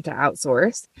hesitant to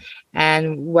outsource.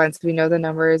 And once we know the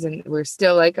numbers and we're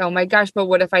still like, oh my gosh, but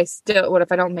what if I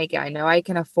don't make it? I know I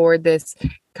can afford this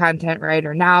content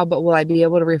writer now, but will I be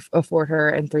able to afford her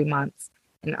in 3 months?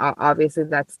 And obviously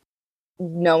that's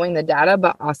knowing the data,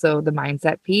 but also the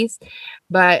mindset piece.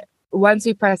 But once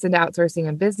we press into outsourcing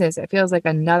a business, it feels like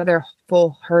another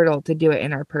full hurdle to do it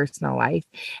in our personal life.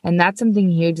 And that's something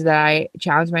huge that I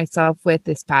challenged myself with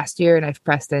this past year, and I've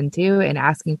pressed into and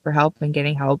asking for help and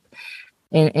getting help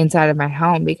inside of my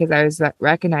home, because I was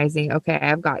recognizing, okay,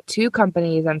 I've got 2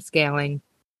 companies I'm scaling.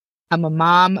 I'm a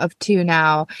mom of 2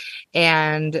 now.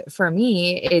 And for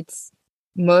me, it's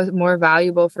more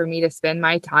valuable for me to spend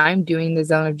my time doing the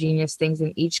zone of genius things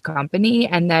in each company,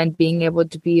 and then being able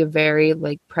to be a very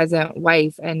like present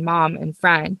wife and mom and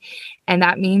friend. And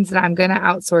that means that I'm going to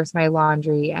outsource my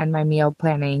laundry and my meal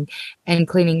planning and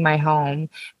cleaning my home.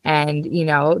 And,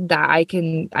 that I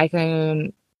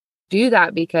can do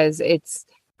that because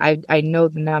I know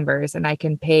the numbers, and I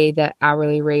can pay the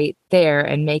hourly rate there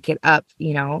and make it up,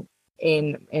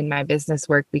 in my business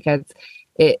work, because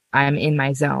I'm in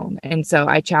my zone. And so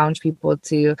I challenge people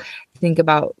to think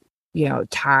about,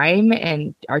 time,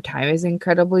 and our time is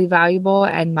incredibly valuable,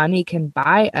 and money can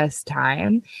buy us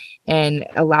time and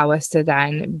allow us to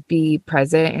then be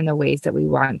present in the ways that we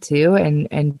want to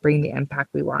and bring the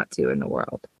impact we want to in the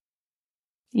world.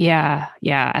 Yeah.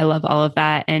 I love all of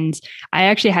that. And I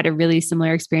actually had a really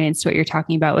similar experience to what you're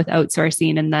talking about with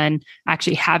outsourcing, and then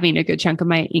actually having a good chunk of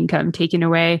my income taken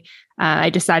away.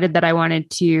 I decided that I wanted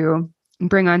to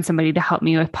bring on somebody to help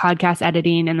me with podcast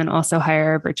editing, and then also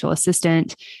hire a virtual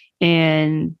assistant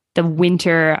in the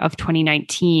winter of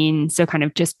 2019. So kind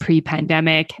of just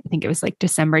pre-pandemic. I think it was like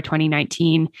December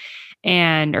 2019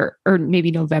 or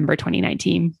maybe November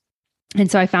 2019. And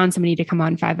so I found somebody to come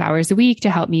on 5 hours a week to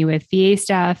help me with VA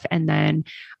stuff, and then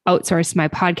outsource my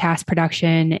podcast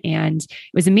production. And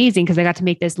it was amazing because I got to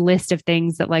make this list of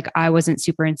things that like I wasn't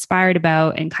super inspired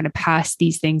about, and kind of pass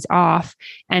these things off.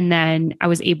 And then I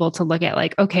was able to look at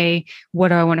like, okay, what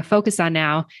do I want to focus on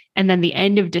now? And then the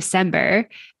end of December,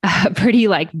 a pretty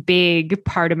like big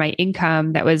part of my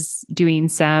income that was doing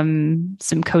some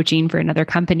coaching for another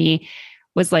company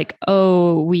was like,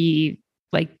 oh, we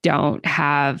like don't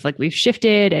have, like we've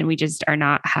shifted and we just are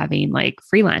not having like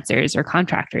freelancers or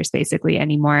contractors basically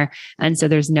anymore. And so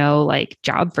there's no like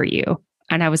job for you.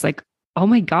 And I was like, oh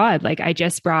my God, like I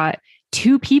just brought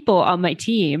 2 people on my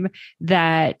team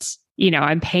that,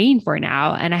 I'm paying for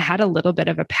now. And I had a little bit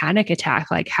of a panic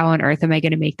attack, like how on earth am I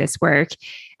going to make this work?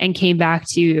 And came back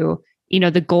to,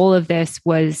 the goal of this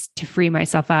was to free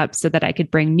myself up so that I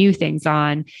could bring new things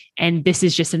on. And this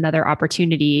is just another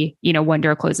opportunity, one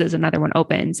door closes, another one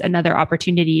opens, another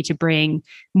opportunity to bring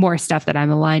more stuff that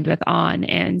I'm aligned with on.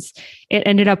 And it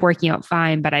ended up working out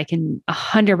fine, but I can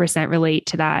 100% relate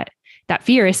to that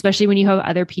fear, especially when you have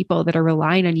other people that are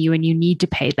relying on you and you need to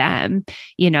pay them,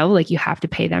 like you have to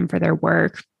pay them for their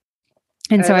work.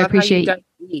 And so I appreciate,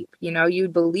 you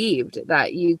believed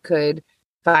that you could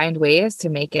find ways to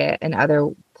make it in other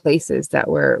places that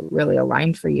were really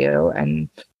aligned for you. And,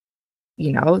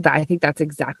 that I think that's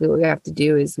exactly what we have to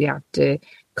do, is we have to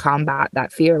combat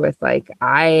that fear with like,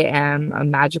 I am a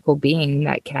magical being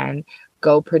that can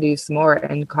go produce more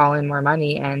and call in more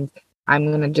money. And I'm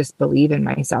going to just believe in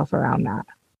myself around that.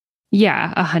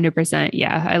 Yeah, 100%.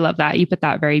 Yeah. I love that. You put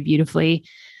that very beautifully.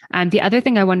 The other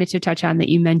thing I wanted to touch on that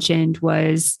you mentioned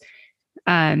was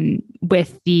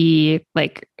with the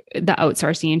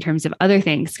outsourcing in terms of other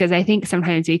things. Because I think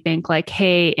sometimes we think like,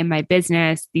 hey, in my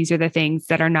business, these are the things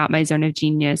that are not my zone of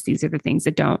genius. These are the things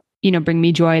that don't, bring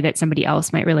me joy that somebody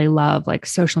else might really love, like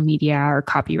social media or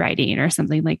copywriting or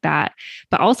something like that.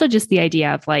 But also just the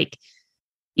idea of like,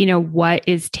 what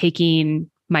is taking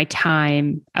my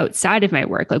time outside of my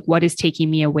work? Like what is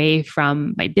taking me away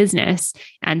from my business?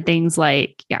 And things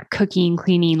like, cooking,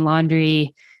 cleaning,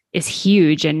 laundry, is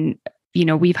huge. And,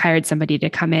 we've hired somebody to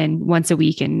come in once a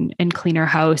week and clean our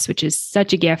house, which is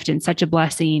such a gift and such a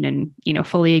blessing, and,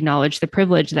 fully acknowledge the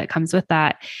privilege that comes with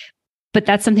that. But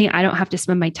that's something I don't have to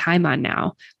spend my time on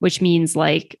now, which means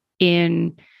like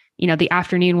in, the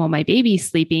afternoon while my baby's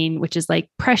sleeping, which is like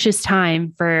precious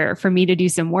time for me to do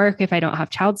some work. If I don't have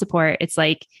child support, it's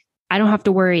like, I don't have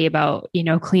to worry about,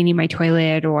 cleaning my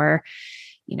toilet or,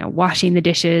 washing the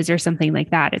dishes or something like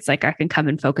that. It's like I can come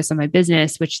and focus on my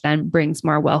business, which then brings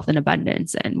more wealth and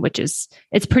abundance. And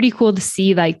it's pretty cool to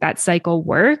see like that cycle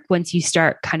work once you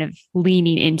start kind of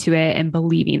leaning into it and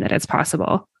believing that it's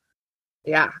possible.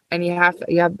 Yeah. And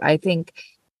I think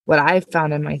what I've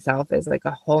found in myself is like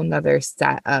a whole nother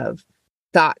set of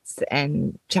thoughts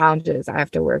and challenges I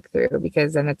have to work through,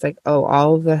 because then it's like, oh,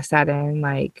 all of a sudden,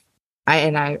 like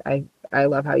I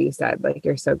love how you said, like,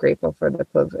 you're so grateful for the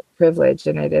privilege,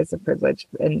 and it is a privilege.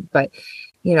 But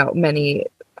many,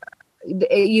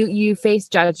 you face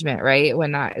judgment, right?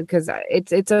 When not, because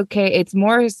it's okay. It's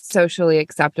more socially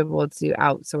acceptable to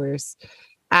outsource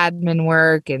admin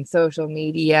work and social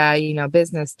media,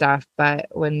 business stuff. But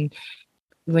when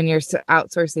you're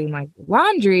outsourcing like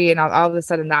laundry, and all of a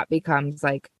sudden that becomes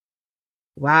like,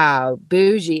 wow,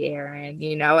 bougie, Erin,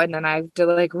 and then I have to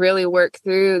like really work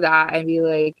through that and be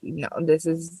like, this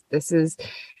is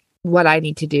what I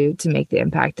need to do to make the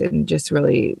impact and just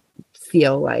really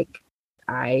feel like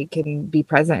I can be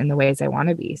present in the ways I want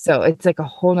to be. So it's like a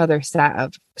whole nother set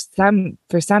of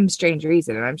for some strange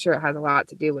reason. And I'm sure it has a lot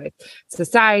to do with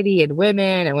society and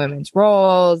women and women's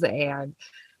roles and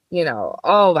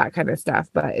all that kind of stuff.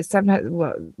 But sometimes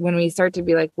when we start to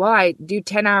be like, well, I do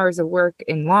 10 hours of work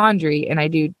in laundry and I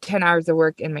do 10 hours of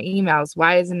work in my emails,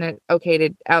 why isn't it okay to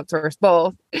outsource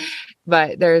both?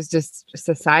 But there's just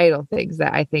societal things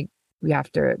that I think we have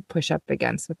to push up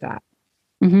against with that.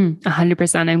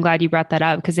 100%. I'm glad you brought that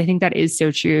up, because I think that is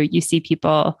so true. You see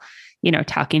people,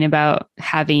 talking about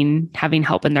having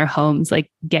help in their homes, like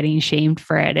getting shamed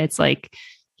for it. It's like,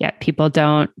 yeah, people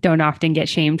don't often get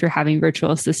shamed for having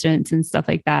virtual assistants and stuff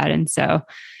like that. And so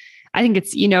I think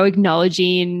it's,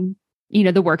 acknowledging,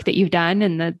 the work that you've done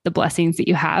and the blessings that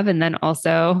you have. And then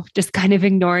also just kind of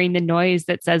ignoring the noise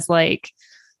that says like,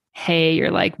 hey,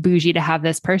 you're like bougie to have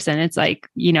this person. It's like,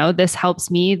 this helps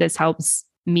me. This helps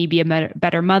me be a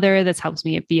better mother. This helps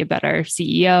me be a better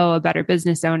CEO, a better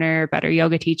business owner, better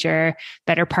yoga teacher,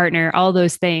 better partner, all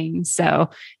those things.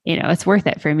 So, it's worth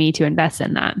it for me to invest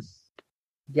in that.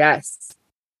 Yes.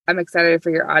 I'm excited for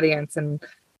your audience and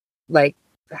like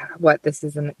what this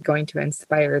is going to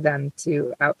inspire them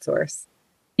to outsource.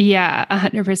 Yeah,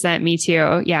 100%. Me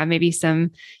too. Yeah. Maybe if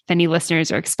any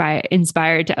listeners are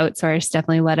inspired to outsource,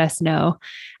 definitely let us know.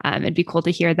 It'd be cool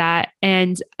to hear that.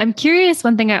 And I'm curious,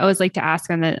 one thing I always like to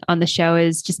ask on the show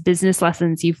is just business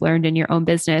lessons you've learned in your own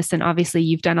business. And obviously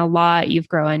you've done a lot. You've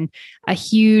grown a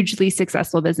hugely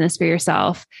successful business for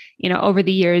yourself, over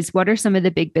the years. What are some of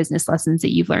the big business lessons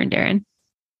that you've learned, Erin?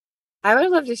 I would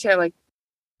love to share like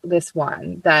this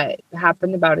one that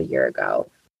happened about a year ago.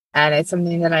 And it's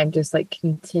something that I'm just like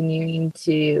continuing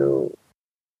to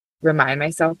remind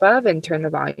myself of and turn the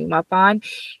volume up on.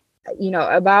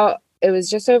 It was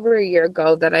just over a year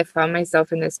ago that I found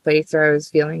myself in this place where I was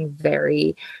feeling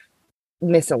very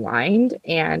misaligned,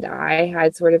 and I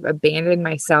had sort of abandoned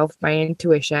myself, my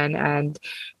intuition, and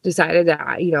decided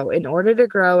that, in order to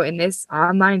grow in this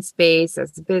online space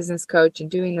as a business coach and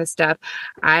doing this stuff,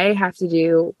 I have to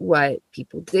do what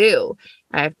people do.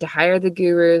 I have to hire the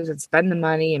gurus and spend the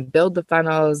money and build the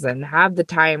funnels and have the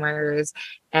timers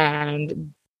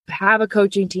and have a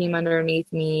coaching team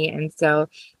underneath me. And so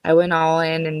I went all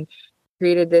in and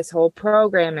created this whole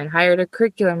program and hired a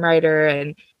curriculum writer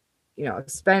and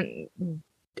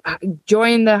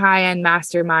joined the high-end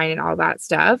mastermind and all that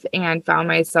stuff, and found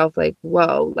myself like,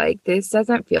 whoa, like this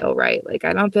doesn't feel right. Like,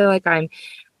 I don't feel like I'm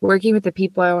working with the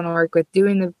people I want to work with,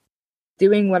 doing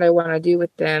what I want to do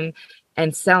with them,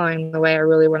 and selling the way I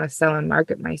really want to sell and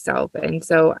market myself. And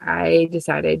so I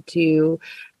decided to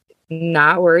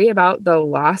not worry about the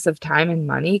loss of time and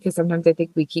money, because sometimes I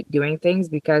think we keep doing things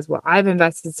because, well, I've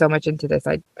invested so much into this,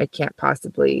 I can't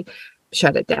possibly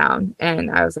shut it down.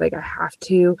 And I was like, I have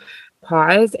to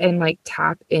pause and like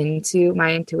tap into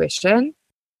my intuition.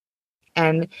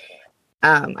 And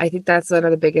I think that's one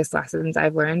of the biggest lessons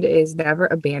I've learned, is never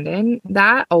abandon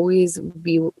that. Always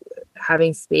be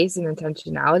having space and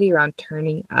intentionality around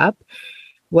turning up.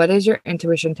 What is your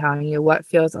intuition telling you? What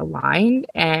feels aligned?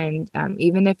 And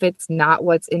even if it's not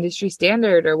what's industry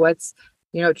standard or what's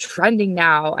trending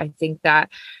now, I think that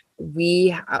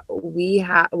we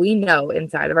know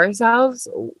inside of ourselves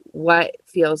what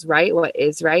feels right, what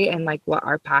is right, and like what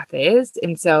our path is.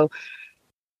 And so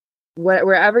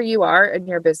wherever you are in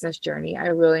your business journey, I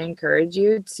really encourage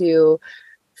you to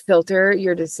filter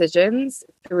your decisions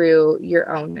through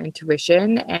your own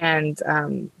intuition, and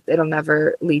it'll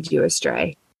never lead you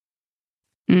astray.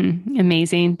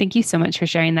 Amazing. Thank you so much for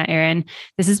sharing that, Erin.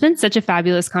 This has been such a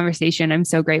fabulous conversation. I'm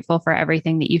so grateful for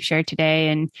everything that you've shared today,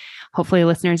 and hopefully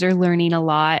listeners are learning a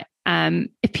lot.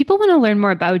 If people want to learn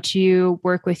more about you,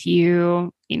 work with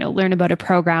you, learn about a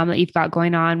program that you've got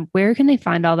going on, where can they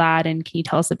find all that? And can you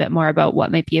tell us a bit more about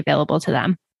what might be available to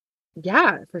them?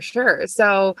 Yeah, for sure.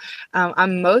 So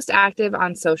I'm most active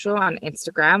on social, on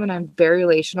Instagram, and I'm very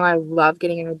relational. I love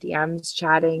getting in the DMs,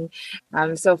 chatting.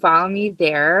 So follow me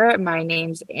there. My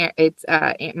name's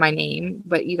my name,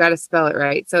 but you got to spell it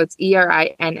right. So it's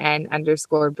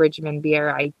ERINN_Bridgman,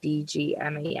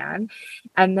 BRIDGMAN.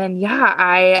 And then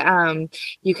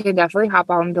you can definitely hop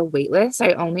on the wait list.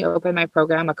 I only open my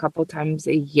program a couple times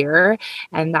a year,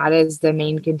 and that is the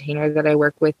main container that I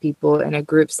work with people in a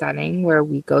group setting where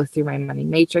we go through my money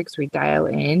matrix. We dial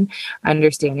in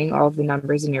understanding all of the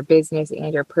numbers in your business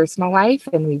and your personal life,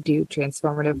 and we do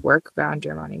transformative work around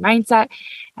your money mindset.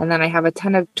 And then I have a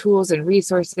ton of tools and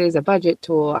resources, a budget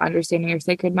tool, understanding your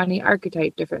sacred money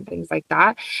archetype, different things like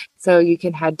that. So you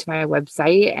can head to my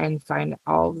website and find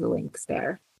all of the links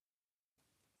there.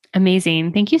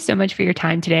 Amazing. Thank you so much for your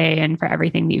time today and for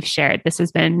everything that you've shared. This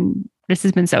has been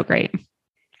so great.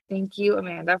 Thank you,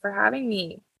 Amanda, for having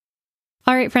me.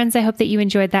 All right, friends, I hope that you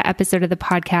enjoyed that episode of the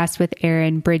podcast with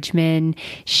Erin Bridgman.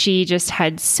 She just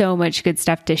had so much good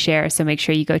stuff to share. So make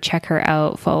sure you go check her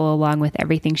out, follow along with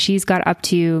everything she's got up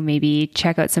to, maybe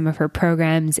check out some of her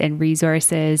programs and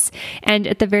resources. And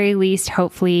at the very least,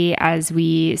 hopefully, as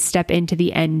we step into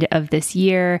the end of this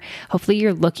year, hopefully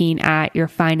you're looking at your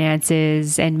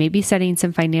finances and maybe setting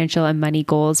some financial and money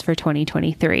goals for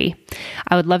 2023.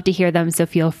 I would love to hear them. So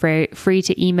feel free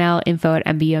to email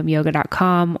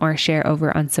info@mbiomyoga.com or share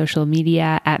over on social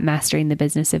media at Mastering the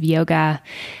Business of Yoga.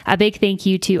 A big thank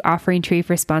you to Offering Tree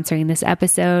for sponsoring this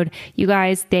episode. You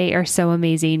guys, they are so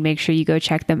amazing. Make sure you go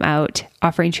check them out.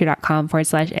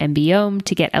 offeringtree.com/MBOM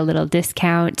to get a little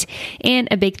discount. And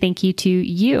a big thank you to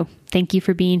you. Thank you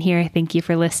for being here. Thank you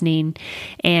for listening.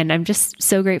 And I'm just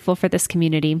so grateful for this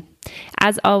community.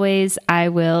 As always, I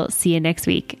will see you next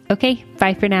week. Okay,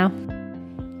 bye for now.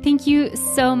 Thank you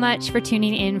so much for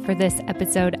tuning in for this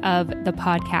episode of the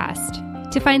podcast.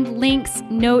 To find links,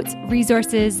 notes,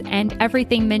 resources, and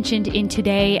everything mentioned in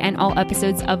today and all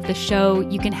episodes of the show,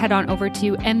 you can head on over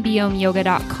to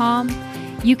mbiomyoga.com.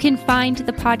 You can find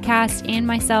the podcast and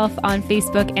myself on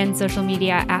Facebook and social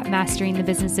media at Mastering the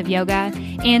Business of Yoga.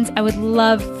 And I would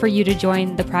love for you to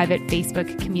join the private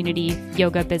Facebook community,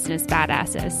 Yoga Business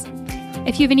Badasses.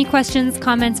 If you have any questions,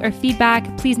 comments, or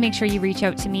feedback, please make sure you reach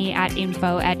out to me at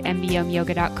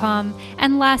info@mbiomyoga.com.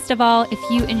 And last of all, if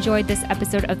you enjoyed this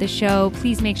episode of the show,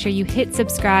 please make sure you hit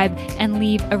subscribe and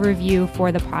leave a review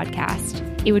for the podcast.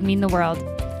 It would mean the world.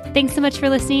 Thanks so much for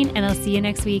listening, and I'll see you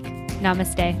next week.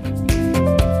 Namaste.